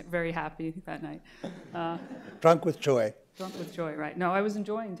was just very happy that night. Drunk with joy. Drunk with joy, right. No, I was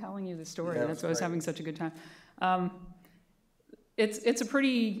enjoying telling you the story. Yeah, that's why I was having such a good time. It's a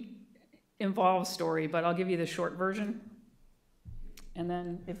pretty involved story, but I'll give you the short version. And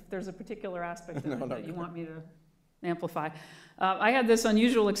then if there's a particular aspect of it that you want me to amplify. I had this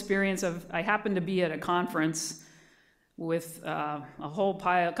unusual experience of, I happened to be at a conference with a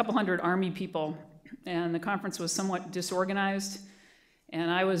couple hundred Army people, and the conference was somewhat disorganized, and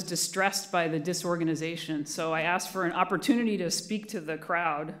I was distressed by the disorganization. So I asked for an opportunity to speak to the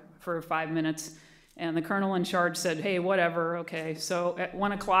crowd for 5 minutes, and the colonel in charge said, hey, whatever, okay. So at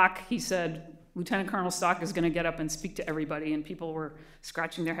 1 o'clock, he said, Lieutenant Colonel Stock is going to get up and speak to everybody, and people were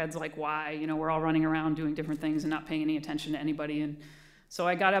scratching their heads like, why? You know, we're all running around doing different things and not paying any attention to anybody. And so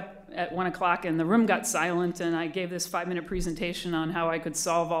I got up at 1 o'clock, and the room got silent, and I gave this 5-minute presentation on how I could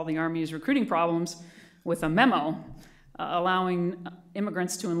solve all the Army's recruiting problems with a memo allowing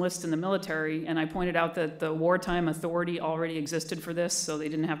immigrants to enlist in the military. And I pointed out that the wartime authority already existed for this, so they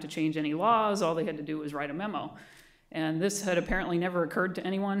didn't have to change any laws. All they had to do was write a memo. And this had apparently never occurred to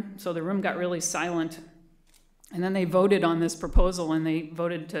anyone, so the room got really silent. And then they voted on this proposal, and they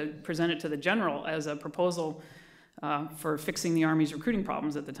voted to present it to the general as a proposal for fixing the Army's recruiting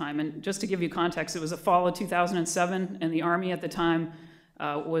problems at the time. And just to give you context, it was the fall of 2007, and the Army at the time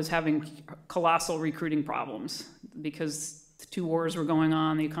was having colossal recruiting problems because 2 wars were going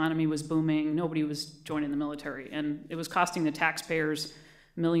on, the economy was booming, nobody was joining the military, and it was costing the taxpayers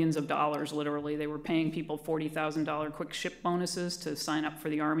millions of dollars, literally. They were paying people $40,000 quick ship bonuses to sign up for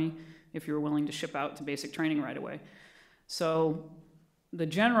the Army if you were willing to ship out to basic training right away. So the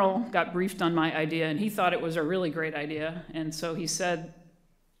general got briefed on my idea, and he thought it was a really great idea. And so he said,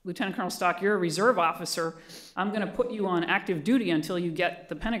 Lieutenant Colonel Stock, you're a reserve officer. I'm going to put you on active duty until you get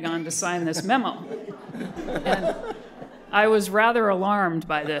the Pentagon to sign this memo. And I was rather alarmed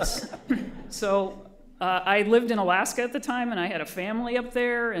by this. So I lived in Alaska at the time, and I had a family up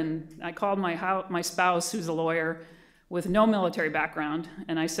there, and I called my spouse, who's a lawyer, with no military background,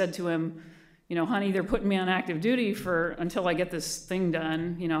 and I said to him, you know, honey, they're putting me on active duty until I get this thing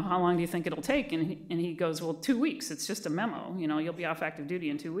done. You know, how long do you think it'll take? And he goes, well, 2 weeks. It's just a memo. You know, you'll be off active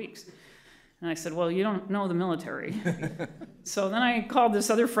duty in 2 weeks. And I said, well, you don't know the military. So then I called this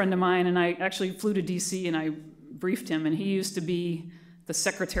other friend of mine, and I actually flew to DC, and I briefed him, and he used to be the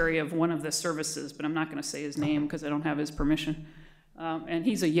secretary of one of the services, but I'm not going to say his name because I don't have his permission. And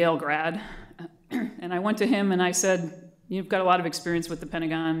he's a Yale grad. And I went to him and I said, you've got a lot of experience with the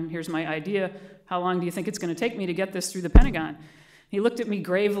Pentagon. Here's my idea. How long do you think it's going to take me to get this through the Pentagon? He looked at me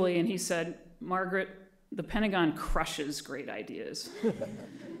gravely and he said, Margaret, the Pentagon crushes great ideas.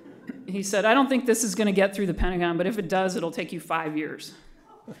 He said, I don't think this is going to get through the Pentagon, but if it does, it'll take you 5 years.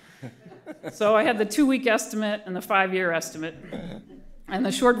 So I had the 2-week estimate and the 5-year estimate. And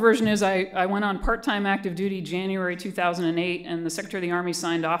the short version is I went on part-time active duty January 2008, and the Secretary of the Army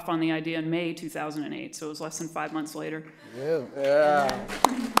signed off on the idea in May 2008, so it was less than 5 months later. Yeah.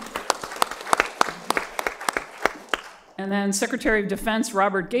 And then Secretary of Defense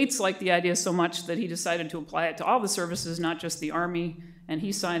Robert Gates liked the idea so much that he decided to apply it to all the services, not just the Army, and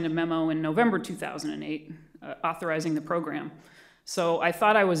he signed a memo in November 2008 authorizing the program. So I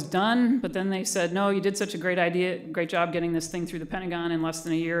thought I was done, but then they said, no, you did such a great job getting this thing through the Pentagon in less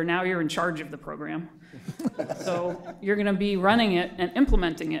than a year. Now you're in charge of the program. So you're going to be running it and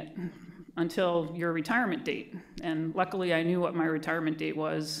implementing it until your retirement date. And luckily I knew what my retirement date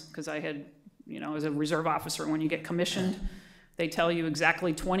was, because I had, as a reserve officer, when you get commissioned, they tell you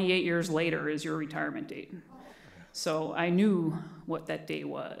exactly 28 years later is your retirement date. So I knew what that date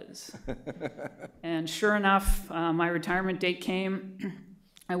was. And sure enough, my retirement date came.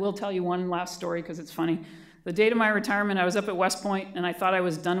 I will tell you one last story because it's funny. The date of my retirement, I was up at West Point, and I thought I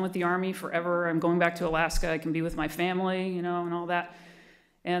was done with the Army forever. I'm going back to Alaska. I can be with my family, and all that.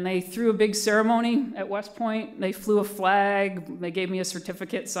 And they threw a big ceremony at West Point. They flew a flag. They gave me a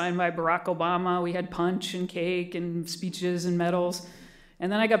certificate signed by Barack Obama. We had punch and cake and speeches and medals. And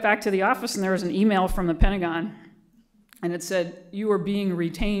then I got back to the office, and there was an email from the Pentagon. And it said, you are being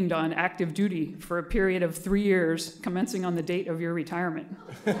retained on active duty for a period of 3 years, commencing on the date of your retirement.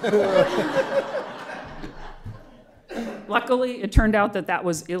 Luckily, it turned out that that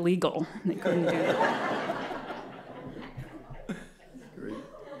was illegal. They couldn't do that.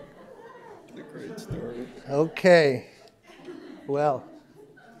 Great story. Okay. Well,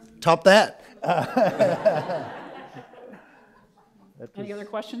 top that. Any other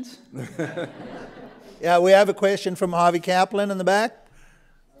questions? Yeah, we have a question from Harvey Kaplan in the back.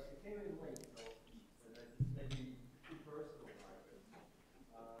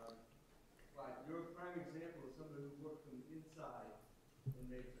 You're a prime example of somebody who worked from the inside and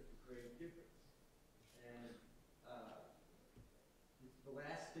made such a great difference. And it's the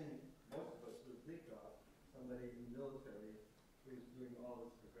last thing most of us would think of, somebody in the military who's doing all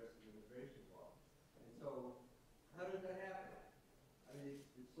this progressive immigration law. And so, how did that happen? I mean,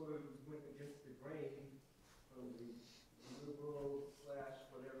 it sort of went against the grain from the liberal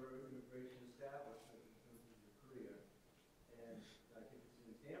 / whatever immigration establishment in terms of your career. And I think it's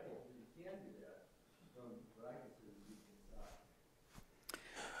an example that you can do that from what I consider to be inside.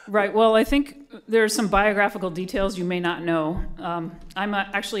 Right, well, I think there's some biographical details you may not know. I'm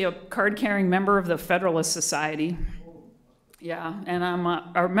actually a card-carrying member of the Federalist Society. Yeah, and I'm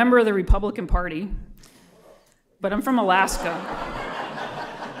a member of the Republican Party, but I'm from Alaska.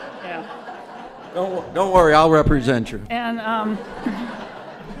 Yeah. Don't worry, I'll represent you. And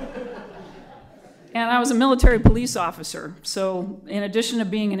I was a military police officer. So in addition to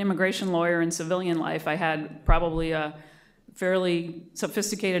being an immigration lawyer in civilian life, I had probably a fairly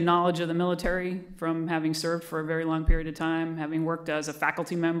sophisticated knowledge of the military from having served for a very long period of time, having worked as a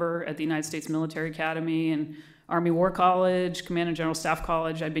faculty member at the United States Military Academy and Army War College, Command and General Staff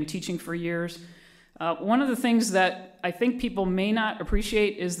College. I'd been teaching for years. One of the things that I think people may not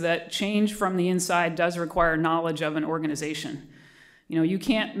appreciate is that change from the inside does require knowledge of an organization. You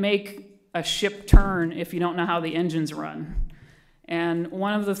can't make a ship turn if you don't know how the engines run. And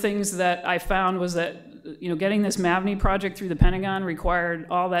one of the things that I found was that getting this MAVNI project through the Pentagon required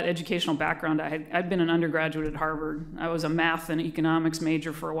all that educational background. I'd been an undergraduate at Harvard. I was a math and economics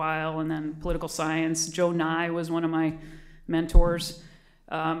major for a while, and then political science. Joe Nye was one of my mentors.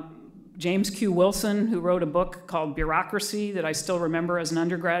 James Q. Wilson, who wrote a book called Bureaucracy that I still remember as an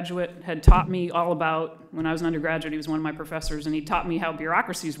undergraduate, had taught me all about, when I was an undergraduate, he was one of my professors, and he taught me how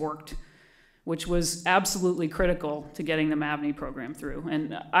bureaucracies worked, which was absolutely critical to getting the MAVNI program through.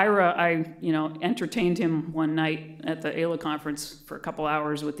 And Ira, I entertained him one night at the AILA conference for a couple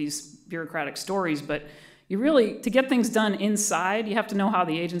hours with these bureaucratic stories, but you really, to get things done inside, you have to know how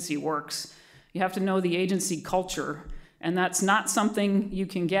the agency works. You have to know the agency culture. And that's not something you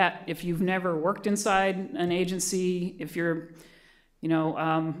can get if you've never worked inside an agency, if you're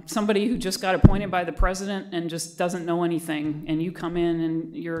somebody who just got appointed by the president and just doesn't know anything, and you come in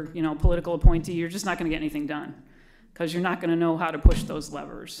and you're political appointee, you're just not going to get anything done because you're not going to know how to push those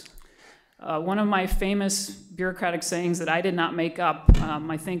levers. One of my famous bureaucratic sayings that I did not make up,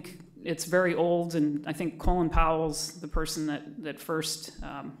 I think it's very old, and I think Colin Powell's the person that first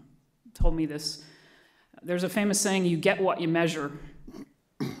told me this. There's a famous saying, you get what you measure.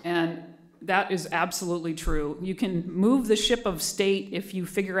 And that is absolutely true. You can move the ship of state if you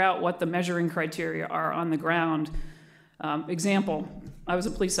figure out what the measuring criteria are on the ground. Example, I was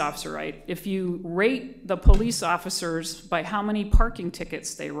a police officer, right? If you rate the police officers by how many parking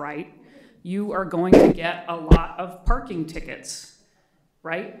tickets they write, you are going to get a lot of parking tickets,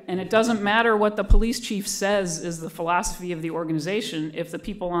 right? And it doesn't matter what the police chief says is the philosophy of the organization if the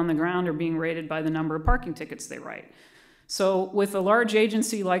people on the ground are being rated by the number of parking tickets they write. So with a large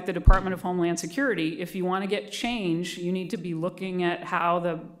agency like the Department of Homeland Security, if you want to get change, you need to be looking at how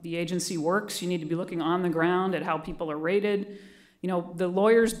the agency works. You need to be looking on the ground at how people are rated. You know, the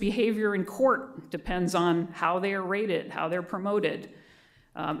lawyer's behavior in court depends on how they are rated, how they're promoted.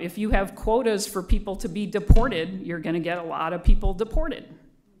 If you have quotas for people to be deported, you're going to get a lot of people deported.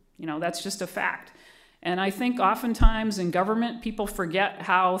 You know, that's just a fact. And I think oftentimes in government, people forget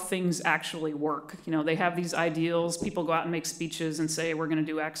how things actually work. You know, they have these ideals, people go out and make speeches and say, we're going to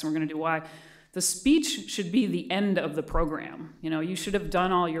do X and we're going to do Y. The speech should be the end of the program. You know, you should have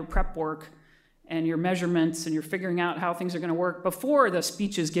done all your prep work and your measurements and you're figuring out how things are going to work before the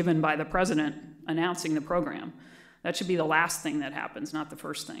speech is given by the president announcing the program. That should be the last thing that happens, not the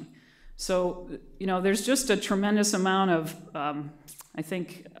first thing. So, you know, there's just a tremendous amount of, I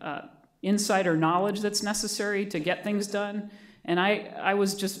think, insider knowledge that's necessary to get things done. And I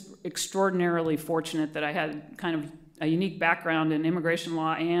was just extraordinarily fortunate that I had kind of a unique background in immigration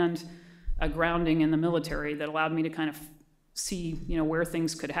law and a grounding in the military that allowed me to kind of see, you know, where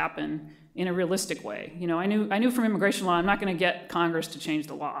things could happen in a realistic way. You know, I knew from immigration law, I'm not going to get Congress to change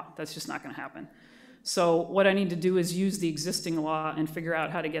the law. That's just not going to happen. So what I need to do is use the existing law and figure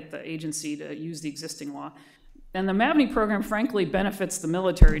out how to get the agency to use the existing law. And the MAVNI program, frankly, benefits the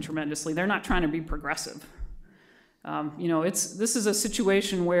military tremendously. They're not trying to be progressive. You know, this is a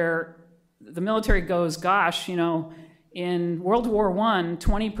situation where the military goes, gosh, you know, in World War I,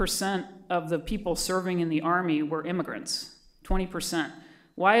 20% of the people serving in the Army were immigrants, 20%.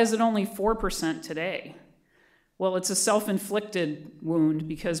 Why is it only 4% today? Well, it's a self-inflicted wound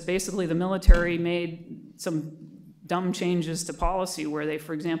because basically the military made some dumb changes to policy where they,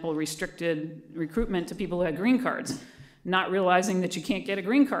 for example, restricted recruitment to people who had green cards, not realizing that you can't get a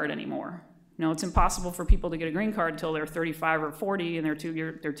green card anymore. You know, it's impossible for people to get a green card until they're 35 or 40 and they're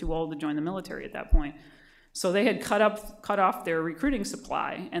too old to join the military at that point. So they had cut off their recruiting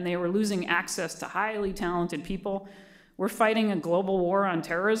supply and they were losing access to highly talented people. We're fighting a global war on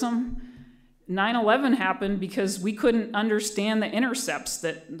terrorism. 9/11 happened because we couldn't understand the intercepts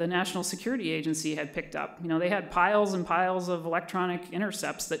that the National Security Agency had picked up. You know, they had piles and piles of electronic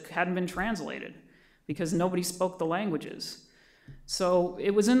intercepts that hadn't been translated because nobody spoke the languages. So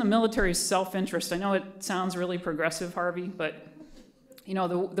it was in the military's self-interest. I know it sounds really progressive, Harvey, but you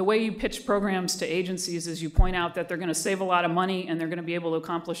know, the way you pitch programs to agencies is you point out that they're going to save a lot of money and they're going to be able to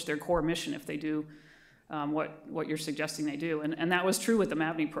accomplish their core mission if they do what you're suggesting they do. And that was true with the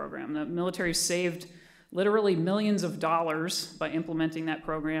MAVNI program. The military saved literally millions of dollars by implementing that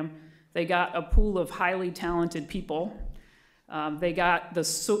program. They got a pool of highly talented people. They got the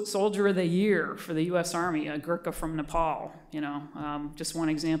Soldier of the Year for the U.S. Army, a Gurkha from Nepal, you know, just one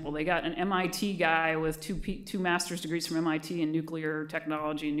example. They got an MIT guy with two master's degrees from MIT in nuclear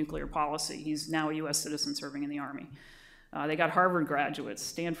technology and nuclear policy. He's now a U.S. citizen serving in the Army. They got Harvard graduates,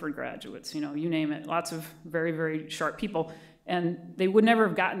 Stanford graduates, you know, you name it. Lots of very, very sharp people. And they would never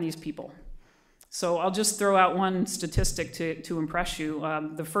have gotten these people. So I'll just throw out one statistic to impress you.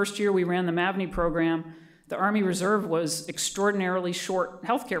 The first year we ran the MAVNI program, the Army Reserve was extraordinarily short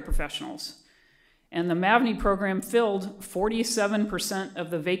healthcare professionals. And the MAVNI program filled 47%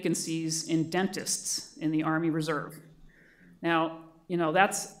 of the vacancies in dentists in the Army Reserve. Now, you know,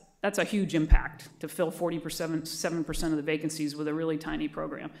 that's a huge impact to fill 47% of the vacancies with a really tiny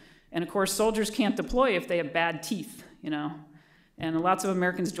program. And of course, soldiers can't deploy if they have bad teeth, you know. And lots of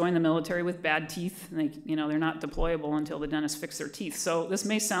Americans join the military with bad teeth, and they're not deployable until the dentist fix their teeth. So this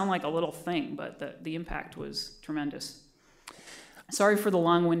may sound like a little thing, but the impact was tremendous. Sorry for the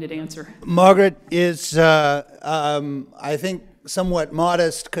long-winded answer. Margaret is, I think, somewhat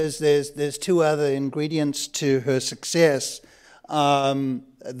modest because there's two other ingredients to her success.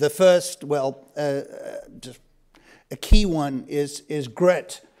 The first, just a key one is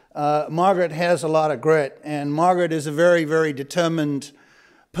grit. Margaret has a lot of grit, and Margaret is a very, very determined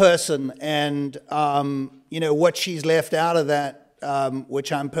person. And you know, what she's left out of that,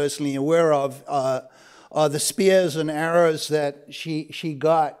 which I'm personally aware of, are the spears and arrows that she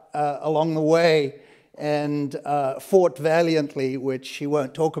got along the way and fought valiantly, which she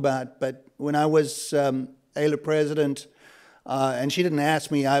won't talk about. But when I was AILA president, and she didn't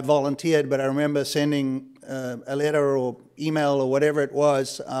ask me, I volunteered, but I remember sending a letter or email or whatever it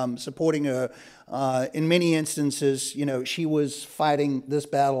was, supporting her. In many instances, you know, she was fighting this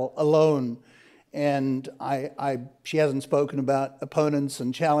battle alone. And she hasn't spoken about opponents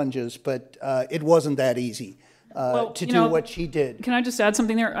and challenges, but it wasn't that easy to do what she did. Can I just add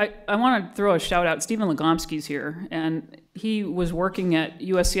something there? I want to throw a shout out. Stephen Legomsky's here, and he was working at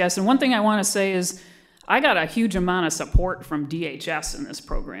USCS. And one thing I want to say is I got a huge amount of support from DHS in this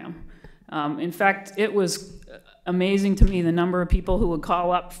program. In fact, it was amazing to me the number of people who would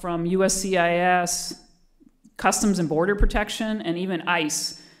call up from USCIS, Customs and Border Protection, and even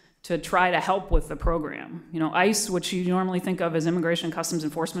ICE to try to help with the program. You know, ICE, which you normally think of as Immigration and Customs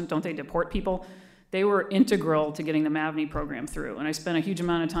Enforcement, don't they deport people? They were integral to getting the MAVNI program through. And I spent a huge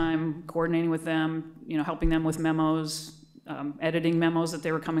amount of time coordinating with them, you know, helping them with memos, editing memos that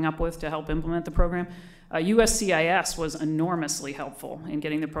they were coming up with to help implement the program. USCIS was enormously helpful in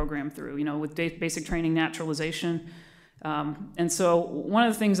getting the program through, you know, with basic training naturalization. And so one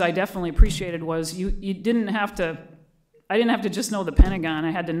of the things I definitely appreciated was you didn't have to, I didn't have to just know the Pentagon.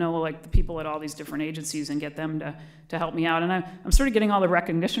 I had to know like the people at all these different agencies and get them to help me out. And I'm sort of getting all the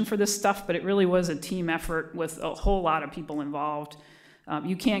recognition for this stuff, but it really was a team effort with a whole lot of people involved.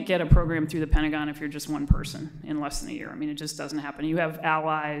 You can't get a program through the Pentagon if you're just one person in less than a year. I mean, it just doesn't happen. You have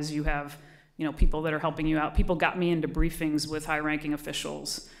allies, you have, you know, people that are helping you out. People got me into briefings with high-ranking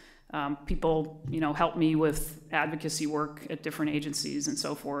officials. People, you know, helped me with advocacy work at different agencies and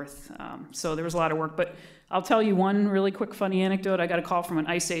so forth. So there was a lot of work. But I'll tell you one really quick funny anecdote. I got a call from an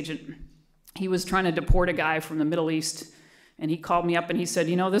ICE agent. He was trying to deport a guy from the Middle East, and he called me up and he said,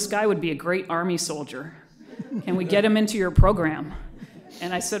 you know, this guy would be a great Army soldier. Can we get him into your program?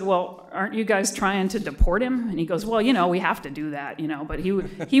 And I said, well, aren't you guys trying to deport him? And he goes, well, you know, we have to do that, you know, but he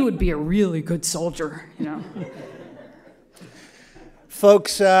would be a really good soldier, you know.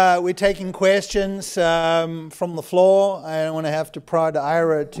 Folks, we're taking questions from the floor. I don't want to have to prod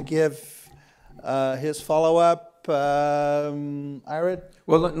Ira to give his follow-up. Ira?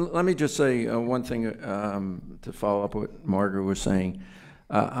 Well, let me just say one thing to follow up what Margaret was saying.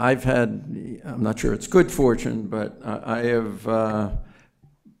 I've had, I'm not sure it's good fortune, but I have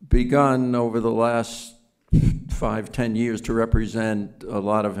begun over the last 5-10 years to represent a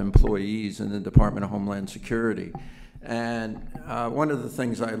lot of employees in the Department of Homeland Security. And one of the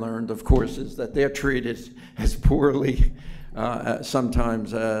things I learned, of course, is that they're treated as poorly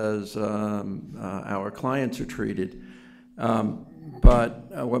sometimes as our clients are treated.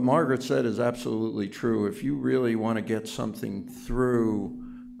 But what Margaret said is absolutely true. If you really want to get something through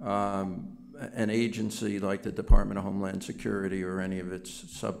an agency like the Department of Homeland Security or any of its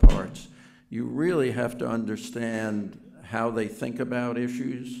subparts, you really have to understand how they think about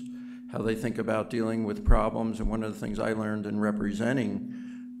issues, how they think about dealing with problems. And one of the things I learned in representing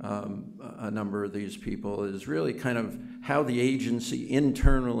a number of these people is really kind of how the agency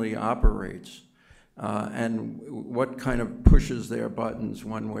internally operates and what kind of pushes their buttons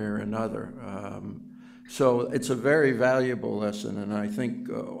one way or another. So it's a very valuable lesson, and I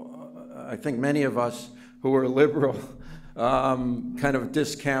think many of us who are liberal kind of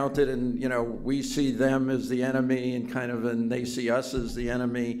discount it, and you know, we see them as the enemy and they see us as the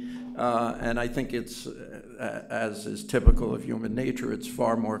enemy. And I think it's, as is typical of human nature, it's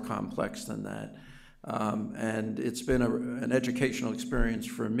far more complex than that. And it's been an educational experience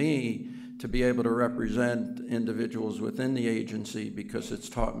for me to be able to represent individuals within the agency, because it's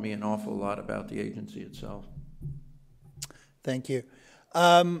taught me an awful lot about the agency itself. Thank you.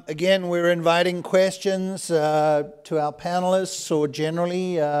 Again, we're inviting questions to our panelists or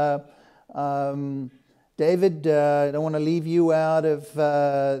generally. David, I don't want to leave you out of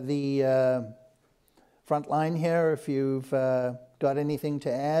the front line here if you've got anything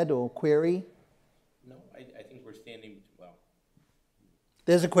to add or query. No, I think we're standing well.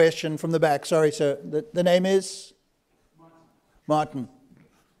 There's a question from the back. Sorry, sir. The name is? Martin.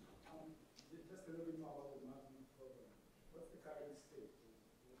 Just a little bit more about the MAVNI program. What's the current state?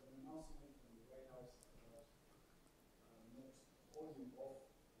 There was an announcement from the White House about not holding off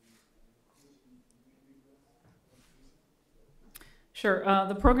recruiting new immigrants. Sure.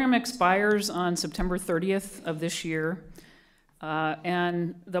 The program expires on September 30th of this year.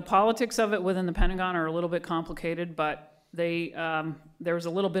 And the politics of it within the Pentagon are a little bit complicated, but there was a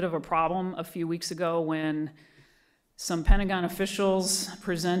little bit of a problem a few weeks ago when some Pentagon officials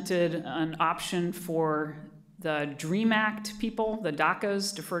presented an option for the DREAM Act people, the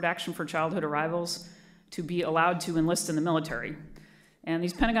DACAs, Deferred Action for Childhood Arrivals, to be allowed to enlist in the military. And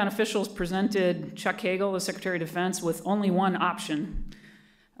these Pentagon officials presented Chuck Hagel, the Secretary of Defense, with only one option,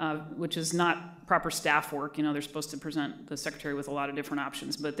 which is not proper staff work. You know, they're supposed to present the Secretary with a lot of different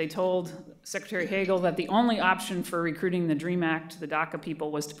options. But they told Secretary Hagel that the only option for recruiting the DREAM Act, the DACA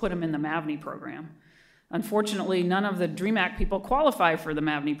people, was to put them in the MAVNI program. Unfortunately, none of the DREAM Act people qualify for the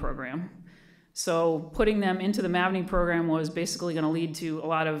MAVNI program. So putting them into the MAVNI program was basically going to lead to a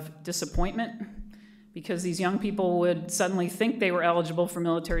lot of disappointment, because these young people would suddenly think they were eligible for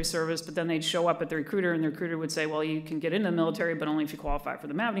military service, but then they'd show up at the recruiter, and the recruiter would say, well, you can get into the military, but only if you qualify for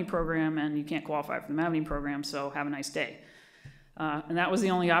the MAVNI program, and you can't qualify for the MAVNI program, so have a nice day. And that was the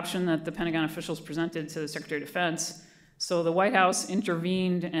only option that the Pentagon officials presented to the Secretary of Defense. So the White House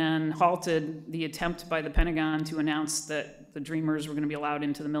intervened and halted the attempt by the Pentagon to announce that that the Dreamers were going to be allowed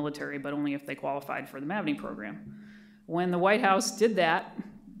into the military, but only if they qualified for the Mavney program. When the White House did that,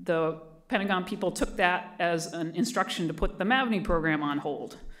 the Pentagon people took that as an instruction to put the Mavney program on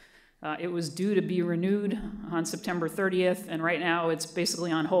hold. It was due to be renewed on September 30th, and right now it's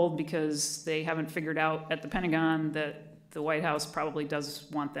basically on hold because they haven't figured out at the Pentagon that the White House probably does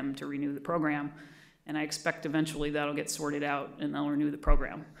want them to renew the program, and I expect eventually that'll get sorted out and they'll renew the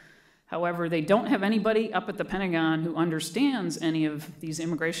program. However, they don't have anybody up at the Pentagon who understands any of these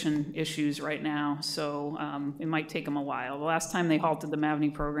immigration issues right now, so it might take them a while. The last time they halted the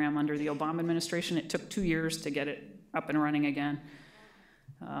Mavney program under the Obama administration, it took 2 years to get it up and running again.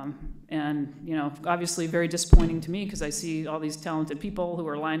 And, you know, obviously very disappointing to me because I see all these talented people who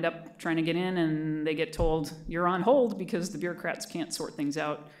are lined up trying to get in and they get told you're on hold because the bureaucrats can't sort things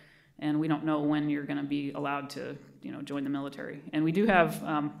out and we don't know when you're going to be allowed to, you know, join the military. And we do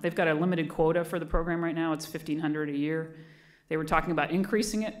have, they've got a limited quota for the program right now. It's $1,500 a year. They were talking about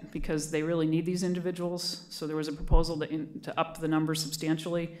increasing it because they really need these individuals. So there was a proposal to up the number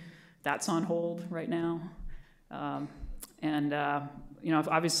substantially. That's on hold right now. You know,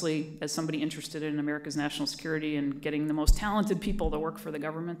 obviously, as somebody interested in America's national security and getting the most talented people to work for the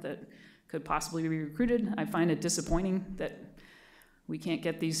government that could possibly be recruited, I find it disappointing that we can't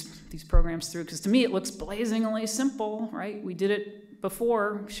get these programs through. Because to me, it looks blazingly simple, right? We did it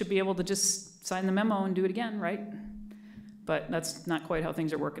before. We should be able to just sign the memo and do it again, right? But that's not quite how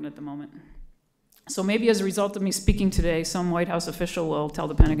things are working at the moment. So maybe as a result of me speaking today, some White House official will tell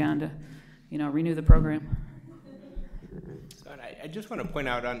the Pentagon to, you know, renew the program. I just want to point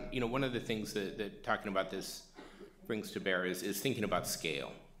out on, you know, one of the things that talking about this brings to bear is thinking about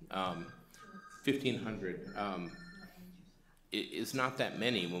scale. 1,500 is not that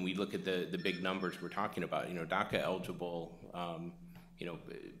many when we look at the big numbers we're talking about. You know, DACA eligible, you know,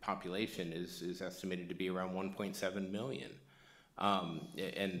 population is estimated to be around 1.7 million.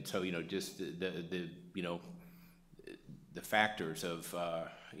 And so, you know, just the you know, the factors of,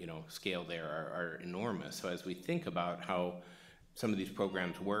 you know, scale there are enormous. So as we think about how some of these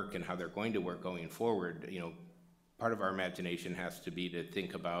programs work and how they're going to work going forward, you know, part of our imagination has to be to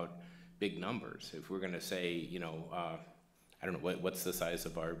think about big numbers. If we're going to say, you know, I don't know, what's the size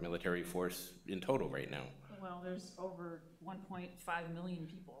of our military force in total right now? Well, there's over 1.5 million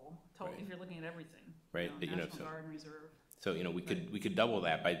people total, right, if you're looking at everything. Right. You know, National Guard and Reserve. So, you know, we could double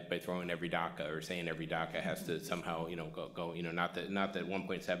that by throwing every DACA, or saying every DACA has to somehow, you know, go you know, not that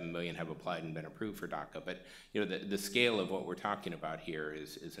 1.7 million have applied and been approved for DACA, but, you know, the scale of what we're talking about here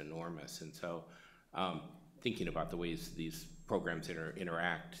is enormous. And so thinking about the ways these programs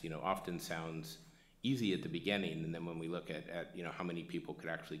interact, you know, often sounds easy at the beginning, and then when we look at you know, how many people could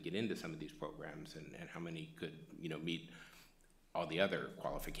actually get into some of these programs and how many could, you know, meet all the other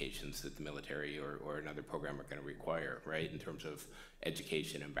qualifications that the military or another program are going to require, right, in terms of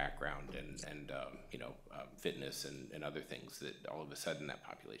education and background and you know, fitness and other things, that all of a sudden that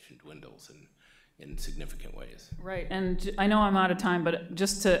population dwindles in significant ways. Right, and I know I'm out of time, but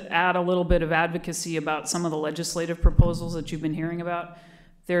just to add a little bit of advocacy about some of the legislative proposals that you've been hearing about,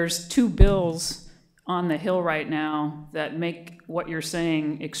 there's 2 bills on the Hill right now that make what you're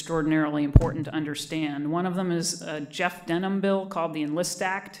saying extraordinarily important to understand. One of them is a Jeff Denham bill called the Enlist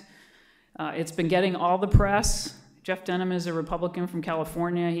Act. It's been getting all the press. Jeff Denham is a Republican from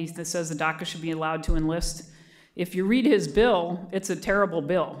California. He says the DACA should be allowed to enlist. If you read his bill, it's a terrible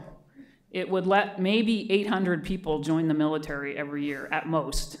bill. It would let maybe 800 people join the military every year at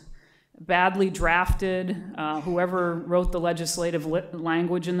most. Badly drafted. Whoever wrote the legislative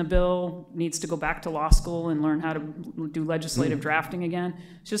language in the bill needs to go back to law school and learn how to do legislative drafting again.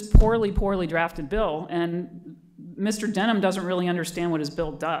 It's just poorly drafted bill, and Mr. Denham doesn't really understand what his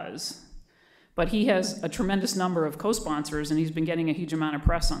bill does. But he has a tremendous number of co-sponsors, and he's been getting a huge amount of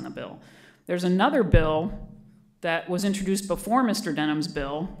press on the bill. There's another bill that was introduced before Mr. Denham's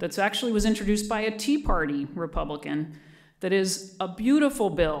bill that's actually was introduced by a Tea Party Republican that is a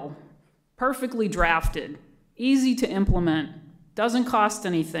beautiful bill, perfectly drafted, easy to implement, doesn't cost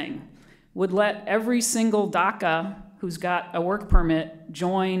anything, would let every single DACA who's got a work permit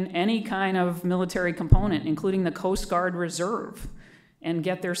join any kind of military component, including the Coast Guard Reserve, and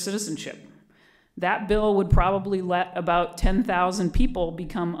get their citizenship. That bill would probably let about 10,000 people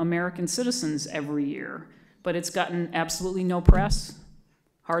become American citizens every year, but it's gotten absolutely no press,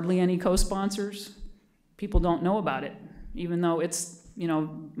 hardly any co-sponsors. People don't know about it, even though it's, you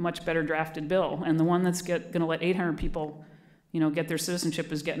know, much better drafted bill. And the one that's going to let 800 people, you know, get their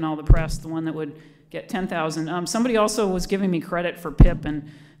citizenship is getting all the press. The one that would get 10,000. Somebody also was giving me credit for PIP, and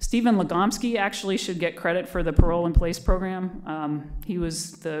Stephen Legomsky actually should get credit for the Parole in Place program. He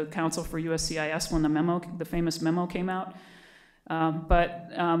was the counsel for USCIS when the famous memo came out.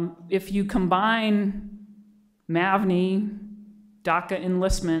 If you combine MAVNI, DACA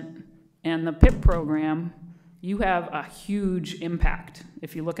enlistment, and the PIP program, you have a huge impact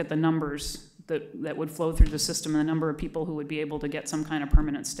if you look at the numbers that would flow through the system and the number of people who would be able to get some kind of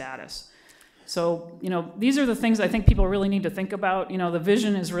permanent status. So, these are the things I think people really need to think about. The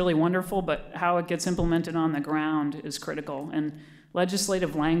vision is really wonderful, but how it gets implemented on the ground is critical. And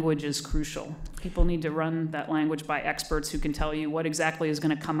legislative language is crucial. People need to run that language by experts who can tell you what exactly is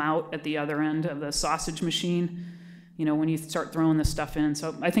going to come out at the other end of the sausage machine, when you start throwing this stuff in.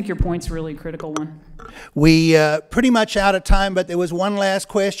 So I think your point's a really critical one. We pretty much out of time, but there was one last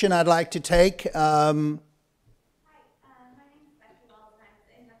question I'd like to take.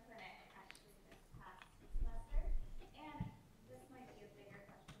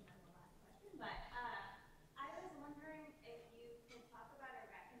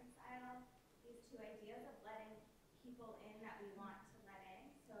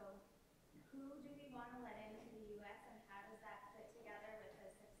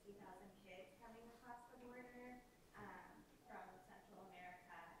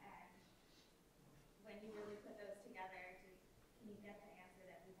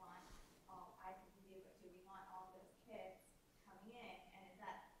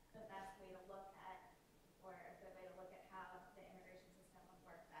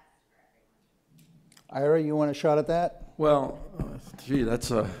 Ira, you want a shot at that? Well, gee,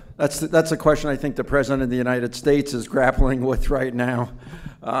 that's a question I think the President of the United States is grappling with right now.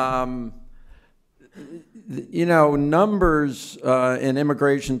 Numbers in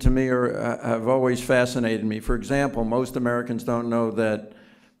immigration to me have always fascinated me. For example, most Americans don't know that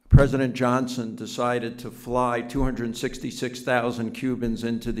President Johnson decided to fly 266,000 Cubans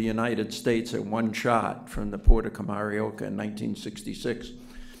into the United States at one shot from the port of Camarioca in 1966.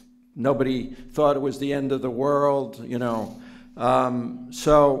 Nobody thought it was the end of the world, the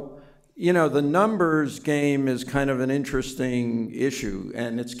numbers game is kind of an interesting issue,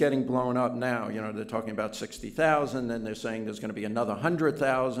 and it's getting blown up now. They're talking about 60,000, and they're saying there's going to be another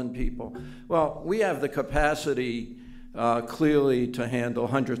 100,000 people. Well, we have the capacity clearly to handle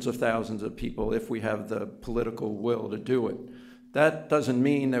hundreds of thousands of people if we have the political will to do it. That doesn't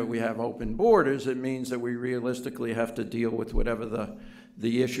mean that we have open borders. It means that we realistically have to deal with whatever the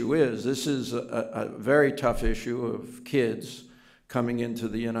issue is. This is a very tough issue of kids coming into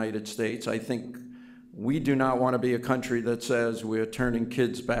the United States. I think we do not want to be a country that says we're turning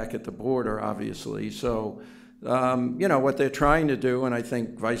kids back at the border, obviously. So, what they're trying to do, and I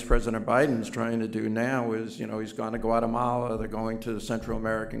think Vice President Biden's trying to do now is, he's gone to Guatemala, they're going to the Central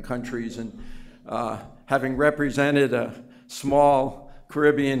American countries, and having represented a small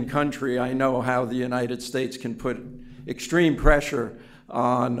Caribbean country, I know how the United States can put extreme pressure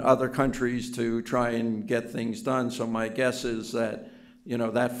on other countries to try and get things done. So my guess is that,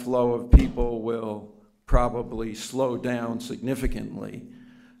 that flow of people will probably slow down significantly.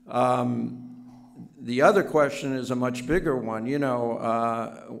 The other question is a much bigger one.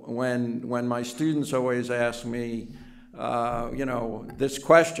 When my students always ask me, this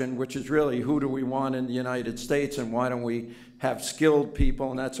question, which is really who do we want in the United States and why don't we have skilled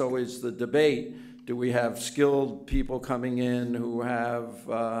people, and that's always the debate. Do we have skilled people coming in who have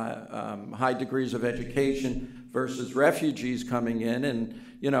high degrees of education versus refugees coming in? And,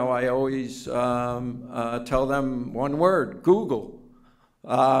 I always tell them one word, Google.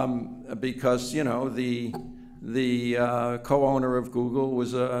 Because, the co-owner of Google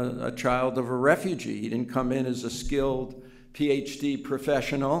was a child of a refugee. He didn't come in as a skilled PhD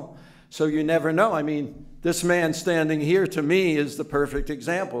professional. So you never know. I mean, this man standing here, to me, is the perfect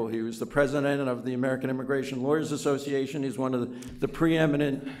example. He was the president of the American Immigration Lawyers Association. He's one of the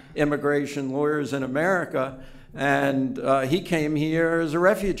preeminent immigration lawyers in America, and he came here as a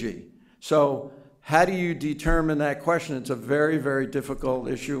refugee. So how do you determine that question? It's a very, very difficult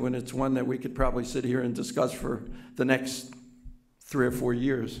issue, and it's one that we could probably sit here and discuss for the next 3 or 4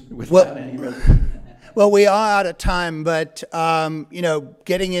 years without any resolution. Well, we are out of time, but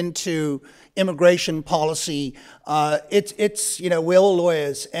getting into immigration policy, we're all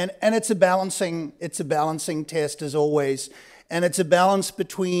lawyers, and it's a balancing test as always, and it's a balance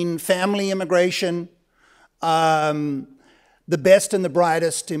between family immigration, the best and the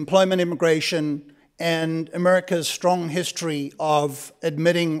brightest, employment immigration, and America's strong history of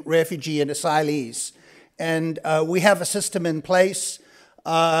admitting refugee and asylees. And we have a system in place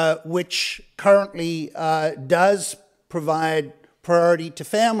which currently does provide priority to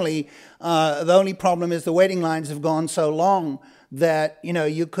family. The only problem is the waiting lines have gone so long that, you know,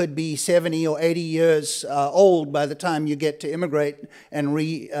 you could be 70 or 80 years old by the time you get to immigrate and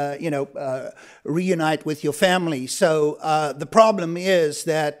reunite with your family. So the problem is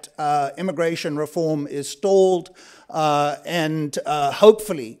that immigration reform is stalled. And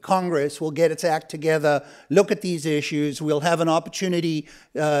hopefully Congress will get its act together, look at these issues. We'll have an opportunity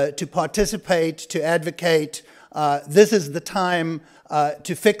to participate, to advocate. This is the time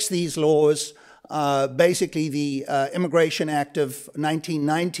to fix these laws. Basically, the Immigration Act of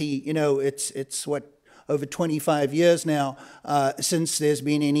 1990, you know, it's what, over 25 years now since there's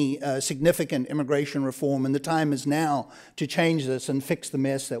been any significant immigration reform, and the time is now to change this and fix the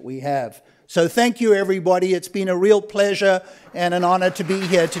mess that we have. So thank you, everybody. It's been a real pleasure and an honor to be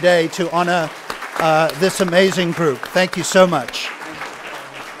here today to honor this amazing group. Thank you so much.